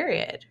your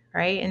period,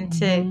 right? And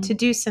to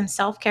do some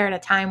self-care at a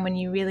time when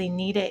you really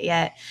need it.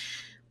 Yet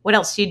what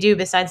else do you do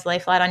besides lay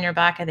flat on your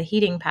back at the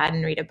heating pad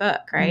and read a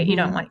book, right? You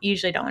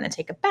usually don't want to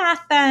take a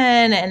bath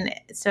then. And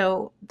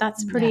so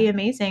that's pretty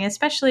amazing,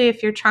 especially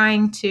if you're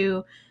trying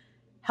to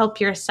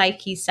help your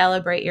psyche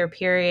celebrate your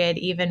period,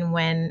 even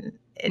when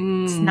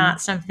it's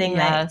not something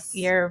that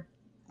you're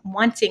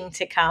wanting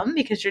to come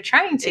because you're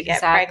trying to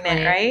get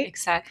pregnant, right?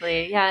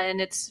 Exactly. Yeah.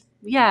 And it's,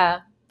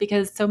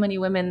 because so many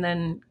women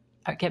then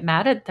get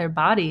mad at their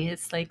body.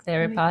 It's like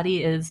their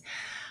body is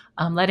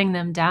letting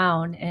them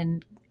down.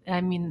 And I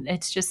mean,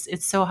 it's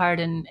so hard.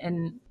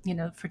 And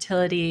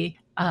fertility,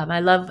 I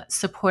love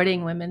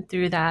supporting women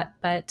through that,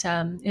 but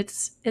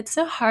it's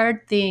a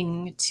hard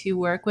thing to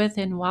work with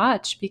and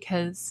watch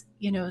because,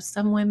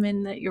 some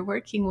women that you're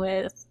working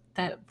with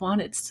that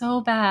want it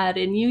so bad,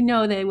 and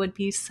they would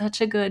be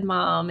such a good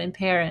mom and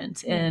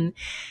parent, and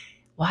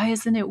why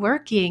isn't it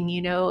working,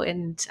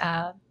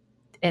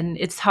 and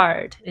it's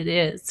hard. It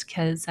is,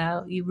 because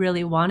you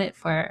really want it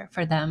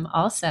for them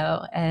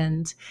also.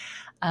 And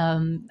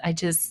I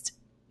just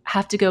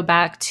have to go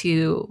back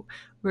to,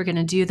 we're going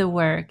to do the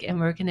work and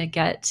we're going to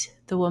get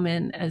the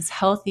woman as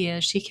healthy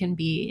as she can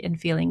be and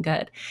feeling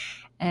good.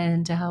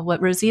 And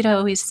what Rosita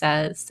always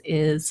says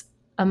is,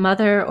 a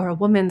mother or a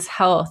woman's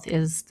health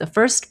is the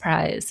first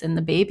prize and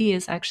the baby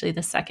is actually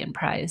the second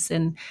prize.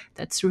 And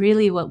that's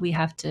really what we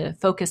have to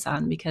focus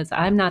on, because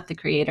I'm not the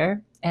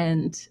creator.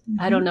 And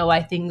I don't know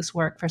why things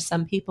work for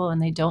some people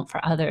and they don't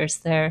for others.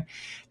 That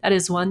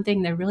is one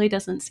thing there really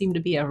doesn't seem to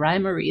be a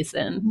rhyme or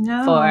reason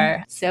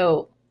for.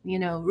 So,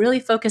 really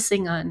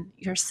focusing on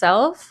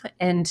yourself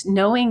and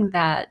knowing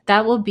that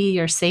will be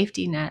your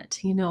safety net.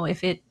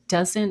 If it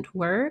doesn't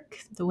work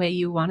the way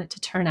you want it to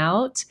turn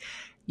out,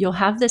 you'll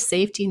have the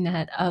safety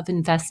net of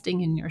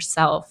investing in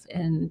yourself,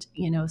 and,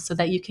 so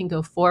that you can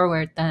go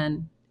forward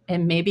then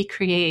and maybe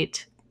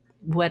create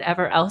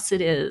whatever else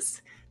it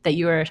is that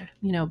you are,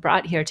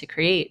 brought here to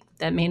create.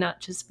 That may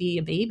not just be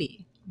a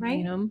baby,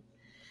 right?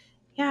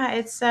 Yeah,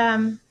 it's,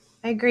 I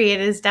agree.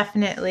 It is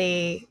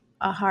definitely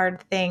a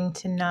hard thing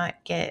to not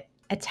get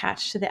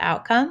attached to the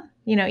outcome.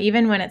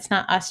 Even when it's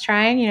not us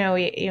trying,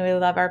 we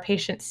love our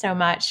patients so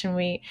much and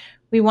we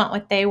want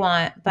what they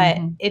want, but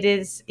it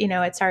is,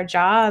 it's our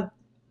job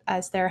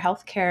as their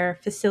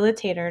healthcare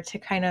facilitator to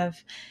kind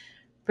of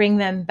bring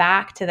them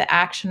back to the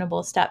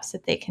actionable steps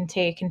that they can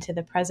take into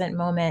the present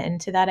moment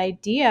and to that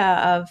idea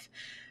of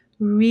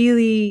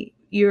really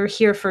you're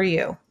here for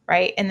you,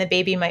 right? And the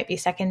baby might be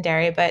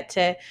secondary, but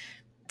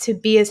to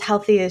be as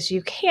healthy as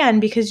you can,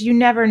 because you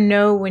never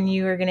know when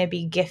you are going to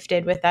be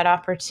gifted with that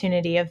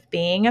opportunity of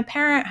being a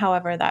parent,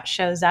 however that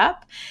shows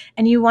up.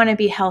 And you want to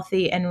be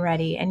healthy and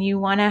ready, and you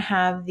want to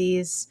have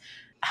these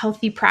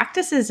healthy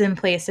practices in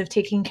place of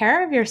taking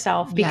care of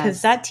yourself,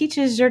 because that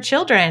teaches your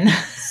children.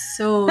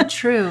 So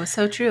true.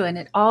 So true. And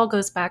it all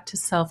goes back to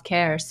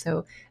self-care.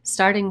 So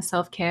starting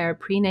self-care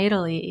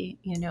prenatally,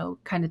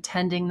 kind of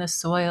tending the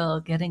soil,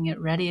 getting it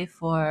ready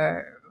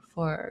for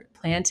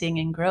planting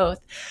and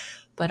growth.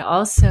 But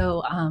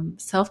also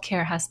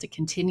self-care has to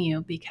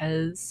continue,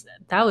 because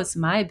that was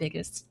my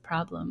biggest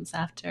problems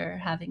after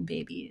having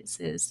babies,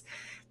 is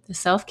the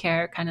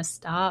self-care kind of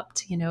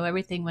stopped.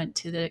 Everything went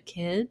to the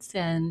kids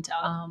and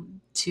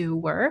to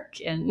work,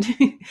 and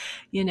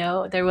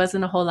there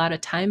wasn't a whole lot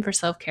of time for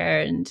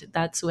self-care. And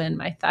that's when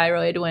my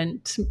thyroid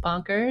went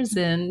bonkers,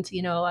 and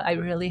I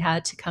really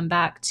had to come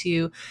back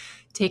to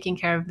taking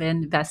care of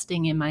and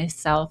investing in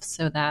myself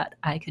so that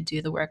I could do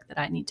the work that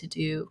I need to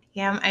do.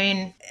 Yeah, I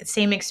mean,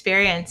 same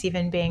experience,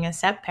 even being a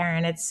step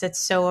parent. It's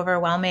so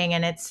overwhelming,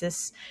 and it's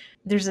this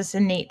there's this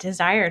innate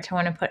desire to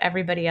want to put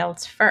everybody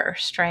else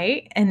first,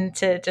 right? And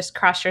to just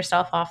cross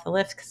yourself off the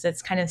list because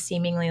it's kind of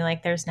seemingly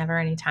like there's never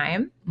any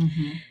time.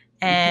 Mm-hmm.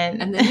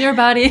 And then your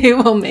body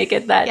will make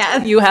it that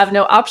Yes. you have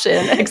no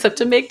option except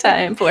to make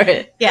time for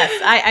it. Yes,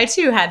 I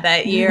too had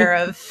that year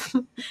of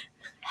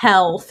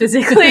hell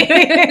physically.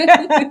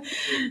 And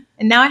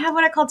now I have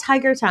what I call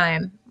tiger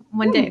time.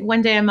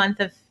 One day a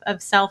month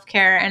of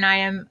self-care, and I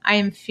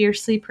am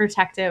fiercely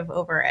protective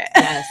over it.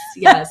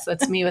 Yes,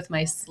 that's me with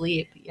my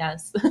sleep.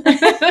 Yes.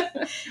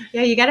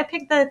 Yeah, you got to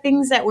pick the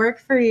things that work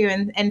for you,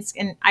 and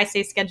I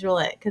say schedule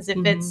it, because if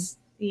it's,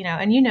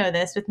 and you know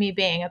this with me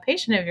being a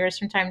patient of yours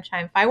from time to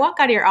time, if I walk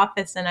out of your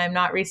office and I'm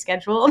not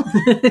rescheduled,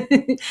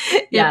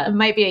 it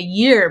might be a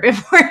year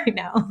before you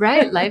know.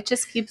 Right, life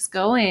just keeps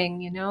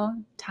going.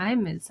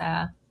 Time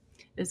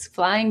is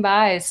flying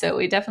by, so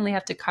we definitely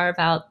have to carve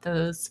out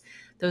those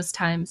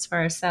times for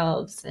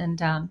ourselves, and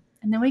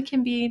then we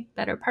can be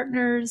better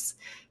partners,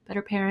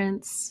 better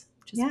parents,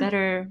 just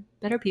better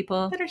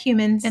people, better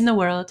humans in the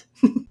world.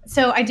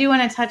 So I do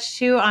want to touch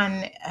too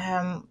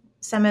on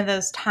some of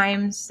those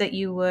times that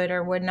you would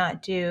or would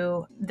not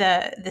do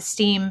the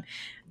steam.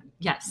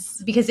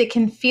 Yes, because it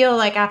can feel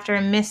like after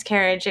a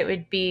miscarriage it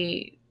would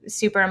be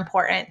super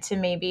important to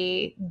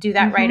maybe do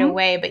that right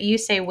away, but you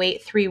say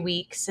wait 3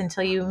 weeks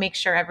until you make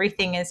sure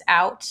everything is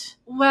out.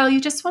 Well,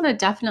 you just want to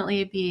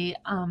definitely be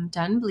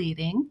done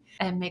bleeding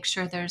and make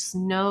sure there's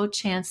no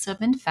chance of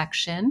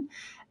infection,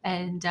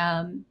 and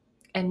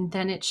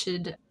then it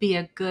should be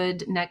a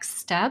good next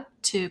step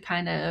to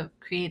kind of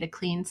create a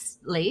clean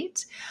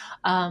slate.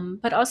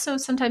 But also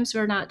sometimes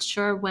we're not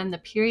sure when the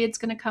period's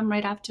going to come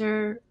right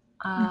after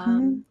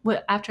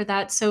after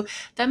that. So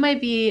that might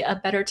be a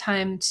better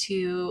time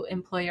to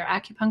employ your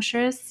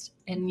acupuncturist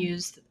and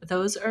use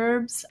those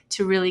herbs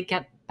to really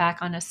get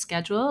back on a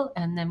schedule.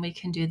 And then we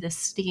can do this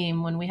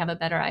steam when we have a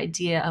better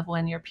idea of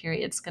when your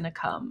period's going to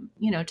come,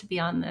 to be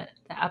on the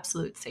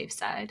absolute safe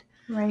side.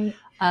 Right.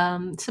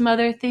 Some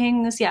other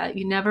things,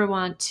 you never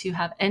want to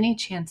have any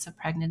chance of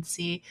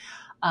pregnancy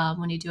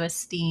when you do a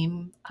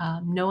steam.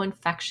 No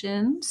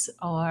infections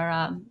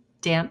or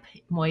damp,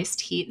 moist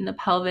heat in the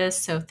pelvis.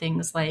 So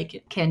things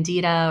like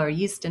candida or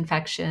yeast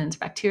infections,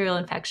 bacterial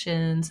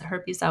infections, a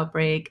herpes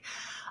outbreak.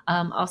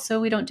 Also,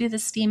 we don't do the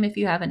steam if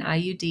you have an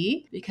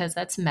IUD, because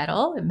that's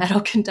metal, and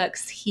metal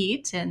conducts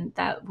heat, and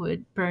that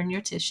would burn your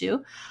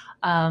tissue.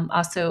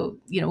 Also,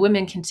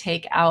 women can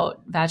take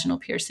out vaginal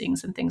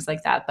piercings and things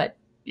like that, but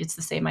it's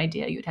the same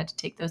idea. You'd have to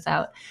take those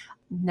out.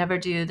 Never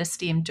do the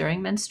steam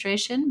during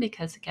menstruation,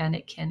 because again,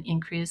 it can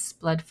increase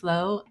blood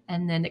flow,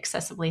 and then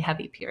excessively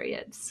heavy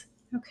periods.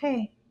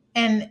 Okay.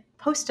 And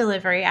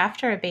post-delivery,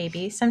 after a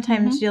baby,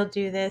 sometimes you'll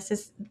do this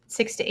is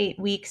 6 to 8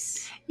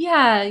 weeks.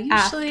 Yeah,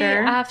 usually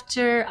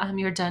after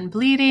you're done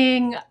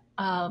bleeding.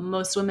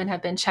 Most women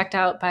have been checked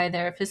out by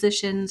their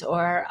physicians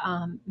or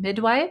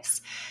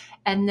midwives.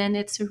 And then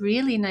it's a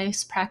really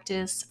nice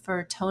practice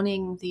for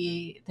toning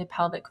the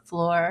pelvic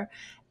floor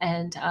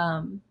and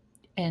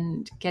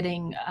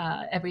getting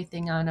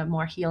everything on a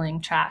more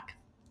healing track.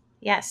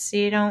 Yes, so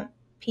you don't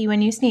pee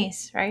when you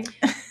sneeze, right?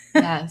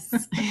 Yes,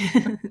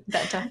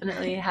 that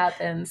definitely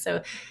happens.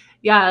 So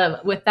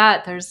with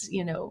that, there's,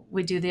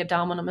 we do the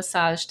abdominal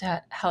massage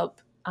to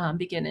help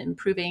begin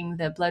improving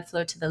the blood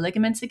flow to the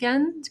ligaments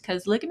again,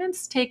 because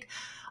ligaments take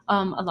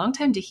a long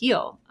time to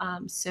heal.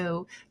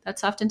 So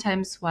that's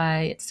oftentimes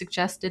why it's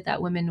suggested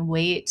that women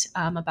wait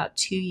about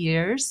 2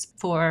 years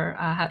for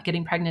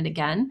getting pregnant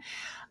again,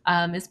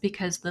 is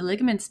because the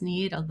ligaments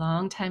need a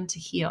long time to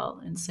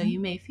heal. And so you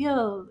may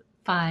feel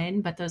fine,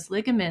 but those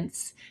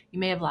ligaments, you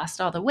may have lost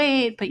all the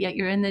weight, but yet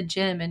you're in the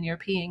gym and you're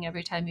peeing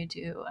every time you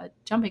do a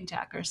jumping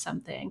jack or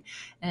something.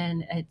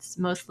 And it's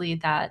mostly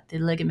that the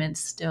ligaments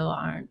still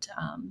aren't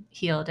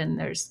healed, and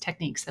there's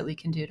techniques that we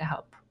can do to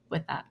help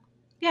with that.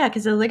 Yeah,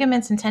 because the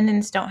ligaments and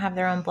tendons don't have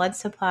their own blood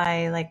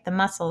supply like the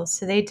muscles,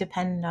 so they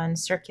depend on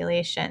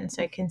circulation.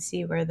 So I can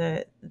see where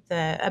the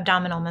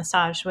abdominal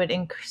massage would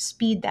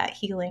speed that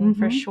healing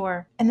for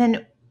sure. And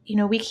then,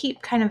 we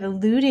keep kind of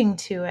alluding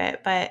to it,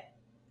 but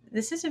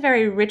this is a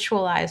very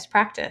ritualized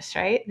practice,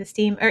 right? The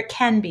steam, or it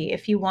can be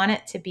if you want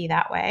it to be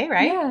that way,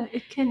 right? Yeah,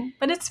 it can,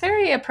 but it's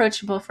very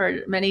approachable for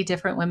many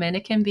different women.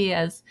 It can be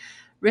as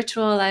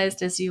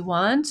ritualized as you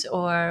want,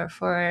 or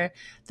for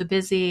the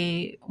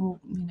busy,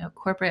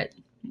 corporate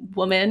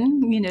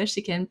woman,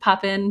 she can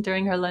pop in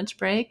during her lunch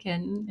break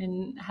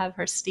and have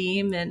her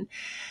steam. And,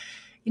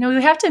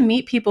 we have to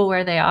meet people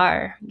where they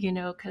are,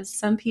 because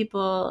some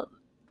people,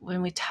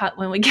 when we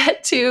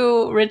get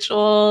to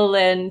ritual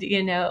and,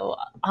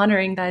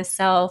 honoring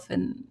thyself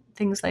and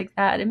things like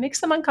that, it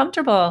makes them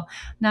uncomfortable.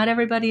 Not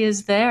everybody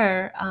is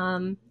there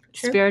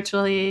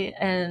spiritually.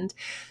 And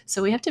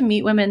so we have to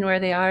meet women where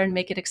they are and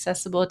make it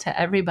accessible to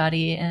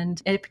everybody.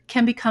 And it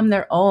can become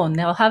their own.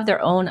 They'll have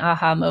their own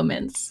aha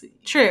moments.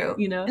 True.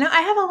 No,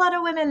 I have a lot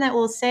of women that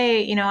will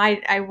say,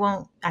 I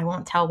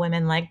won't tell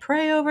women like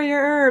pray over your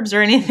herbs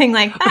or anything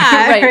like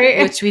that.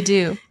 Right. Which we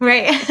do.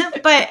 Right.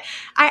 But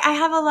I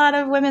have a lot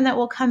of women that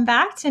will come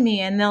back to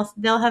me and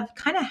they'll have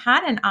kind of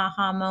had an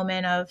aha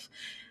moment of,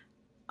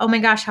 oh my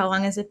gosh, how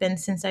long has it been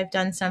since I've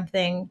done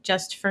something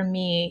just for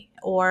me?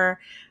 Or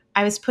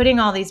I was putting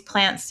all these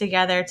plants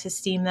together to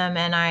steam them,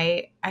 and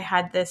I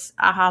had this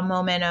aha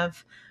moment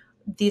of,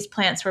 these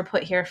plants were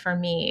put here for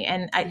me,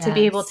 and to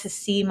be able to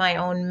see my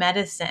own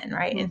medicine,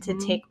 right? And to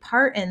take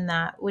part in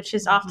that, which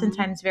is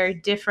oftentimes very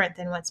different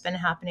than what's been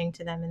happening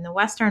to them in the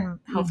Western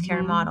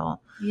healthcare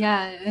model.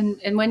 Yeah.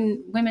 And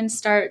when women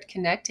start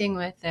connecting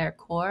with their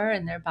core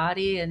and their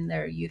body and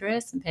their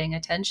uterus and paying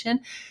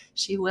attention,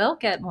 she will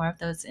get more of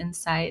those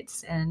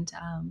insights and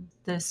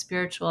the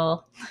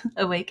spiritual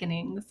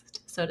awakenings,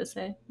 so to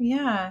say.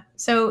 Yeah.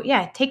 So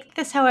yeah, take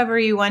this however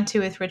you want to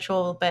with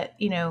ritual, but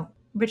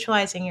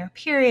ritualizing your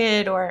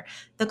period or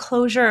the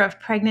closure of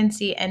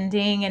pregnancy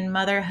ending and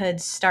motherhood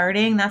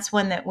starting, that's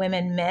one that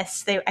women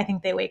miss. I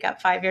think they wake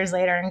up 5 years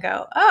later and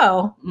go,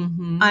 oh,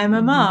 I'm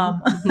a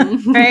mom,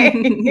 right?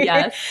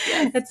 Yes.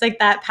 It's like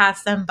that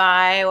passed them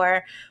by.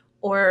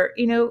 Or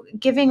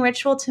giving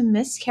ritual to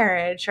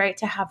miscarriage, right?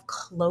 To have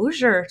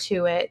closure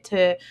to it,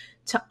 to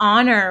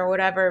honor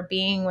whatever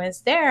being was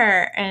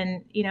there.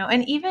 And,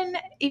 and even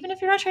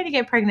if you're not trying to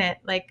get pregnant,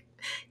 like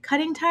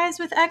cutting ties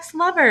with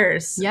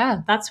ex-lovers.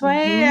 Yeah. That's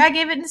why I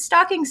gave it in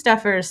stocking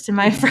stuffers to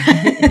my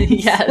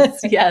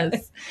friends.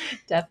 Yes,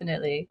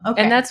 definitely.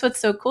 Okay. And that's what's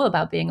so cool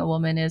about being a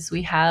woman is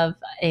we have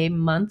a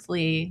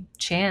monthly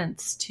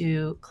chance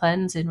to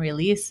cleanse and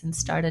release and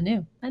start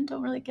anew. Men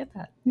don't really get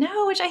that.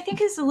 No, which I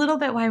think is a little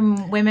bit why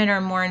women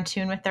are more in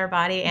tune with their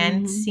body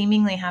and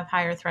seemingly have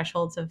higher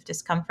thresholds of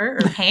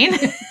discomfort or pain.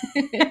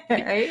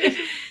 Right?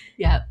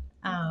 Yeah.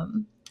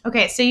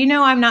 Okay, so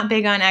I'm not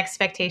big on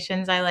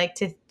expectations. I like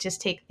to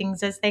just take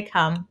things as they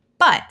come.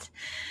 But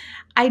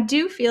I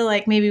do feel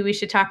like maybe we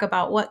should talk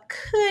about what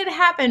could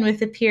happen with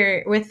the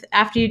period,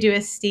 after you do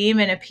a steam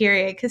and a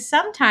period. Because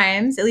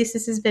sometimes, at least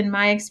this has been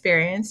my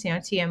experience,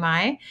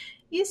 TMI,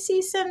 you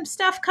see some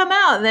stuff come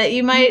out that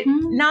you might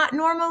not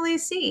normally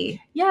see.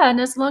 Yeah, and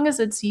as long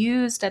as it's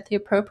used at the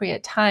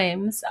appropriate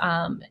times,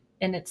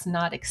 and it's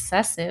not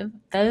excessive,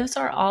 those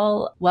are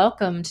all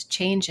welcomed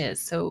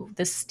changes. So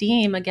the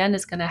steam, again,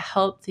 is going to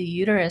help the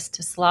uterus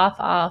to slough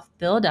off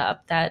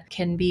buildup that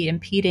can be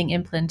impeding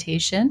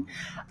implantation.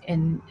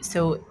 And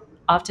so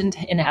often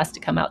it has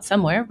to come out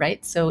somewhere,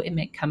 right? So it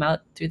may come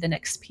out through the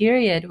next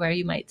period where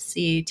you might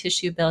see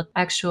tissue build,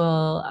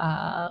 actual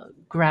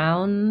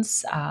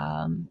grounds.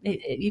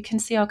 You can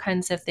see all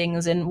kinds of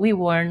things. And we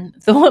warn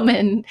the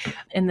woman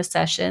in the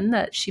session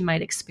that she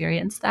might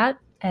experience that.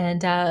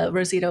 And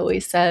Rosita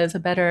always says,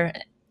 better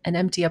an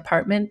empty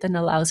apartment than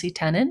a lousy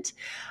tenant,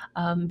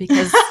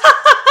 because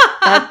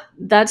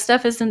that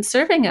stuff isn't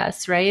serving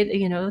us, right?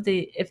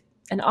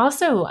 And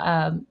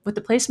also with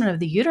the placement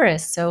of the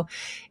uterus. So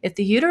if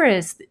the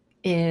uterus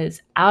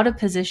is out of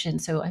position,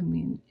 so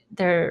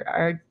there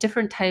are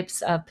different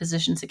types of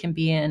positions it can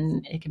be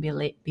in. It can be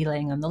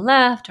laying on the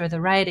left or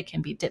the right. It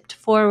can be dipped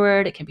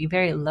forward. It can be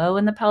very low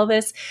in the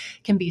pelvis.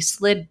 It can be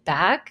slid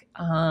back,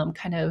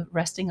 kind of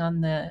resting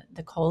on the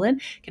colon.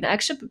 It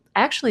can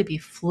actually be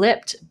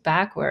flipped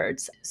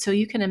backwards. So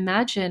you can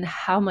imagine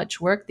how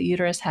much work the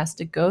uterus has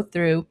to go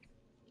through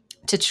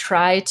to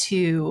try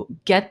to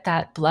get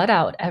that blood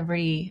out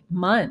every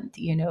month,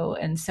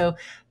 And so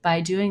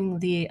by doing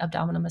the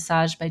abdominal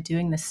massage, by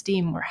doing the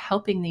steam, we're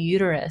helping the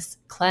uterus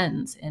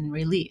cleanse and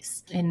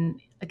release.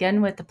 And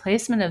again, with the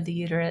placement of the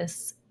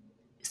uterus,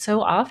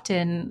 so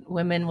often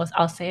women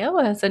I'll say, oh,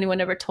 has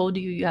anyone ever told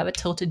you you have a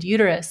tilted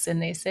uterus?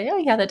 And they say, oh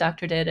yeah, the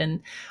doctor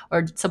did.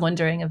 Or someone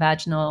during a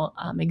vaginal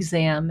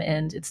exam,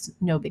 and it's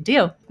no big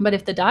deal. But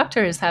if the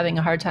doctor is having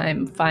a hard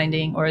time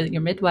finding, or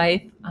your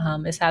midwife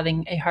is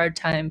having a hard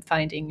time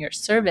finding your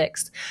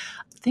cervix,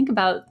 think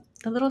about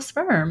the little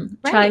sperm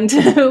trying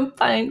to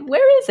find,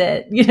 where is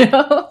it, Yeah,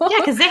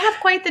 because they have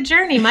quite the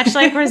journey, much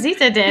like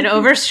Rosita did,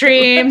 over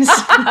streams,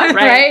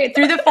 right?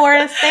 Through the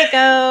forest they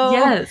go.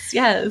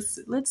 Yes.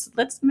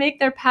 Let's make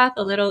their path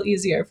a little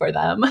easier for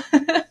them.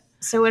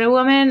 So when a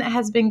woman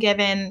has been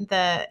given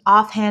the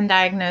offhand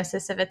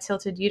diagnosis of a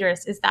tilted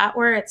uterus, is that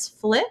where it's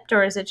flipped,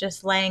 or is it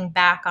just laying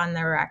back on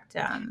the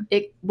rectum?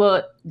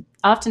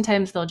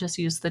 Oftentimes they'll just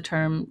use the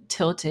term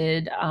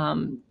tilted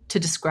to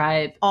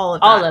describe all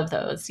of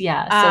those.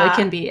 Yeah. So it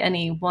can be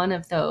any one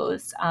of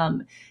those.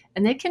 And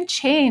they can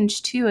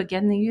change too.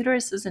 Again, the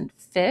uterus isn't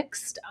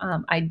fixed.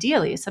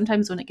 Ideally,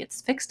 sometimes when it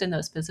gets fixed in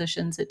those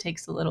positions, it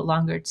takes a little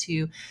longer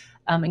to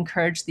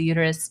encourage the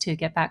uterus to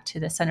get back to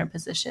the center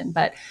position.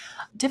 But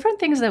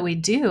different things that we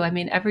do,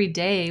 every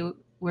day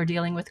we're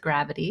dealing with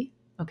gravity.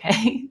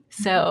 Okay.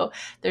 So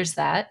there's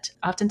that.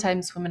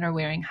 Oftentimes women are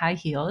wearing high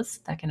heels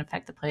that can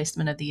affect the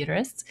placement of the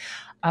uterus.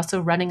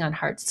 Also running on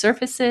hard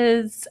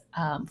surfaces,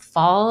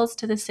 falls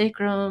to the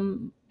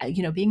sacrum,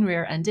 being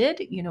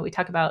rear-ended. We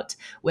talk about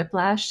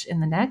whiplash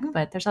in the neck,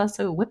 but there's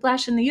also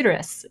whiplash in the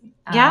uterus.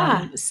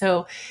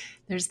 So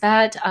there's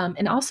that.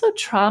 And also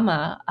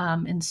trauma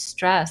and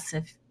stress.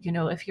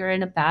 If you're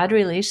in a bad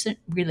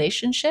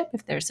relationship,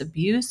 if there's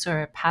abuse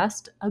or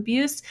past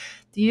abuse,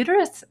 the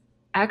uterus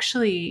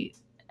actually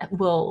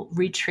will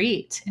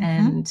retreat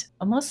and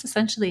almost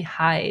essentially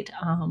hide.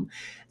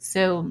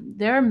 So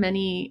there are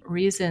many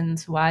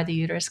reasons why the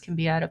uterus can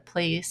be out of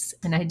place,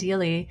 and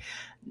ideally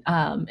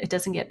it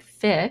doesn't get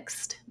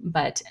fixed,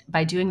 but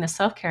by doing the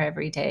self-care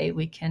every day,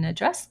 we can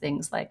address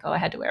things like, I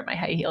had to wear my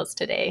high heels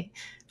today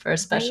for a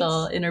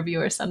special interview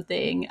or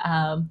something.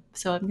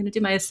 So I'm going to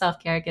do my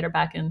self-care, get her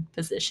back in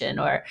position.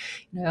 Or,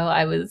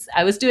 I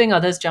was doing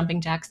all those jumping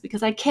jacks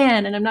because I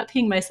can, and I'm not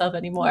peeing myself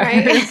anymore,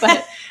 right?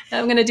 But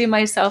I'm going to do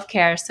my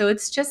self-care. So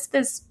it's just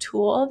this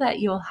tool that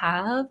you'll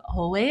have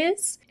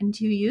always, and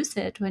you use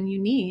it when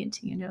you need.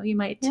 You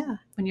might,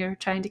 when you're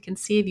trying to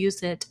conceive,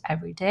 use it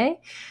every day.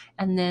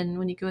 And then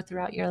when you go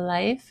throughout your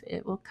life,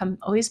 it will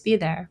always be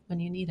there when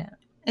you need it.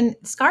 And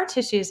scar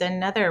tissue is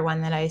another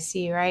one that I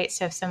see, right?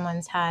 So if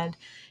someone's had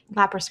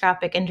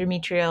laparoscopic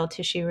endometrial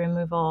tissue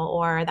removal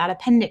or that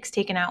appendix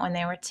taken out when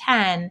they were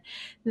 10,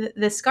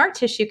 the scar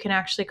tissue can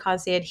actually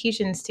cause the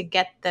adhesions to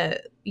get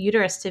the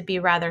uterus to be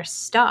rather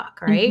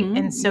stuck, right?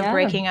 And so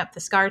breaking up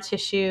the scar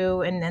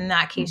tissue, and in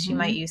that case, you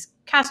might use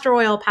castor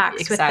oil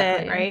packs with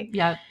it, right?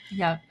 Yeah.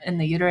 And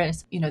the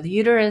uterus, the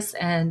uterus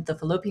and the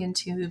fallopian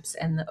tubes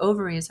and the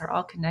ovaries are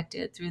all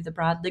connected through the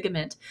broad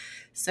ligament.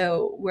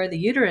 So where the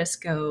uterus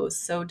goes,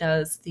 so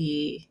does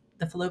the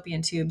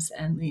fallopian tubes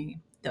and the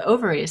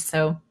ovaries.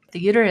 So the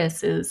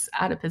uterus is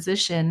out of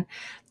position.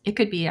 It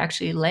could be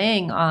actually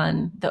laying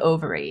on the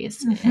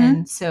ovaries.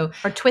 And so,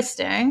 or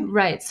twisting.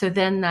 Right. So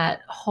then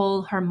that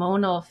whole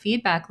hormonal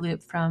feedback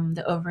loop from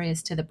the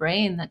ovaries to the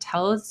brain that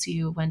tells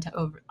you when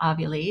to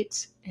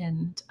ovulate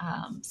and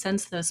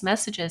sends those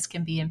messages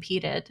can be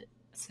impeded.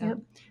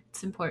 So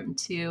it's important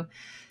to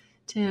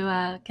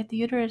get the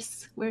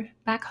uterus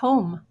back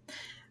home.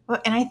 Well,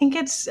 and I think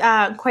it's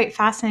quite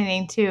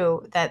fascinating,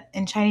 too, that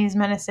in Chinese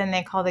medicine,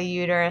 they call the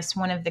uterus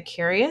one of the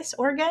curious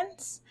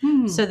organs.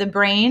 So the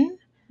brain,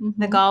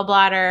 the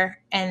gallbladder,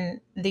 and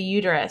the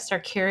uterus are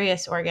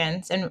curious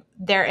organs. And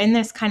they're in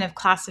this kind of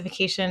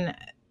classification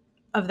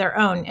of their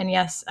own. And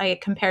yes, I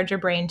compared your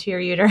brain to your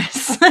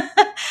uterus.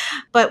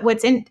 But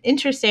what's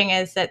interesting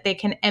is that they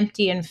can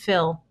empty and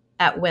fill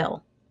at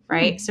will.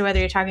 Right. So whether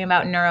you're talking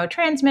about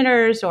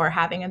neurotransmitters or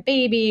having a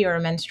baby or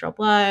menstrual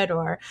blood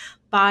or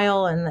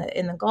bile in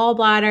the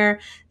gallbladder,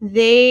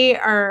 they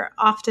are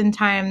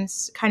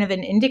oftentimes kind of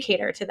an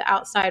indicator to the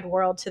outside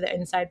world, to the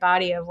inside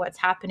body of what's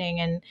happening.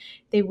 And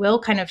they will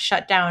kind of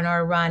shut down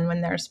or run when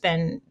there's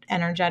been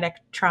energetic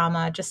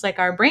trauma, just like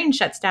our brain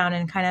shuts down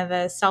in kind of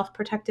a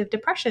self-protective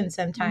depression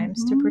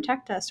sometimes to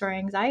protect us, or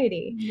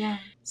anxiety. Yeah.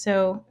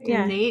 So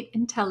innate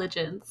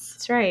intelligence.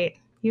 That's right.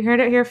 You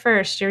heard it here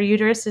first. Your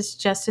uterus is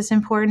just as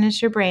important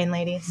as your brain,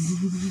 ladies.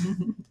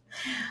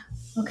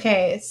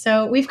 Okay,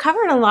 so we've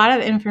covered a lot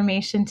of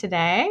information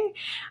today.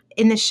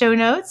 In the show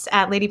notes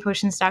at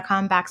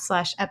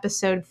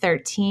ladypotions.com/episode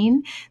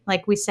 13,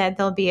 like we said,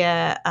 there'll be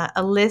a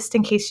list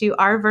in case you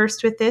are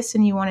versed with this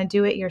and you want to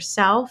do it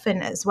yourself,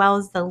 and as well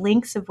as the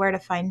links of where to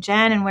find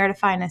Jen and where to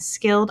find a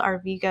skilled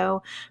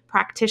Arvigo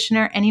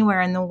practitioner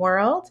anywhere in the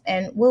world.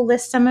 And we'll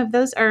list some of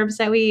those herbs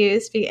that we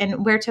use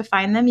and where to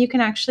find them. You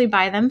can actually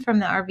buy them from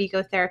the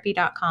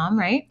arvigotherapy.com,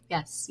 right?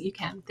 Yes, you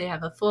can. They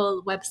have a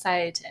full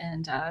website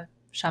and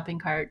shopping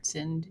carts,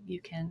 and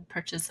you can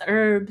purchase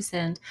herbs,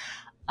 and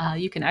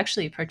you can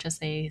actually purchase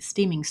a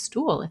steaming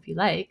stool if you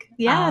like.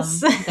 Yes.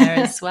 There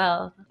as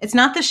well. It's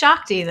not the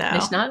Shakti, though.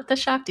 It's not the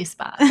Shakti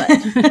spot, but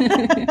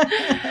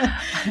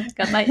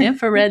got my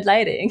infrared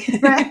lighting.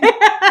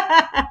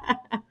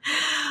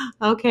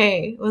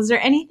 Okay. Was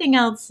there anything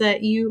else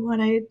that you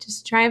want to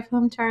just drive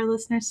home to our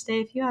listeners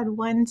today? If you had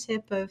one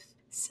tip of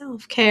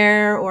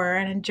self-care or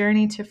a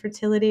journey to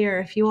fertility, or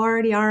if you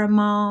already are a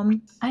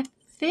mom. I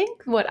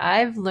think what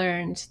I've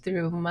learned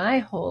through my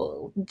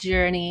whole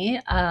journey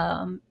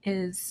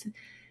is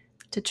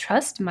to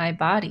trust my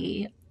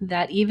body,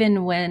 that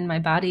even when my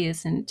body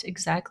isn't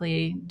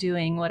exactly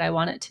doing what I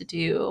want it to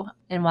do,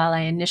 and while I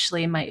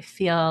initially might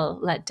feel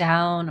let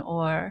down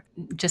or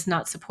just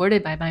not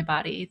supported by my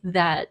body,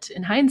 that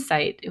in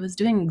hindsight, it was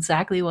doing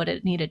exactly what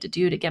it needed to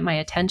do to get my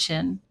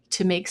attention,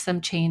 to make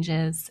some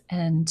changes,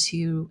 and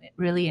to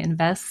really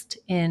invest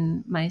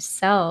in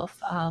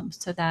myself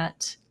so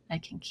that I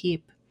can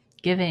keep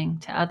giving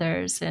to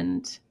others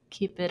and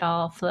keep it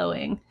all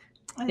flowing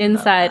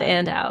inside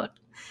and out.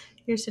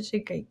 You're such a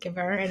great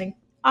giver and an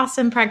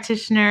awesome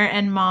practitioner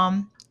and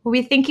mom. Well,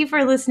 we thank you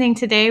for listening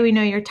today. We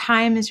know your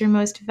time is your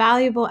most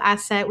valuable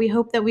asset. We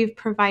hope that we've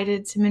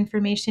provided some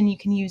information you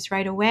can use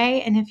right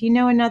away. And if you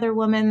know another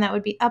woman that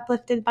would be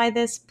uplifted by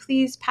this,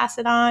 please pass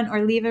it on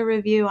or leave a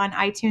review on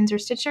iTunes or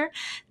Stitcher.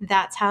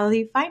 That's how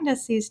you find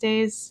us these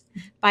days.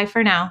 Bye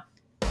for now.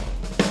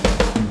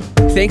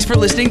 Thanks for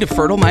listening to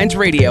Fertile Minds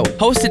Radio,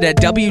 hosted at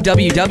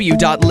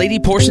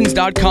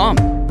www.ladyportions.com,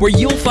 where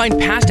you'll find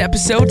past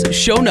episodes,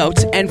 show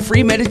notes, and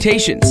free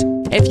meditations.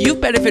 If you've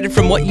benefited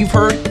from what you've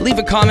heard, leave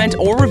a comment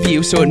or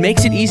review so it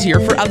makes it easier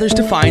for others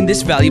to find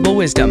this valuable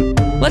wisdom.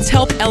 Let's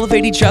help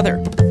elevate each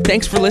other.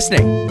 Thanks for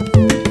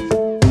listening.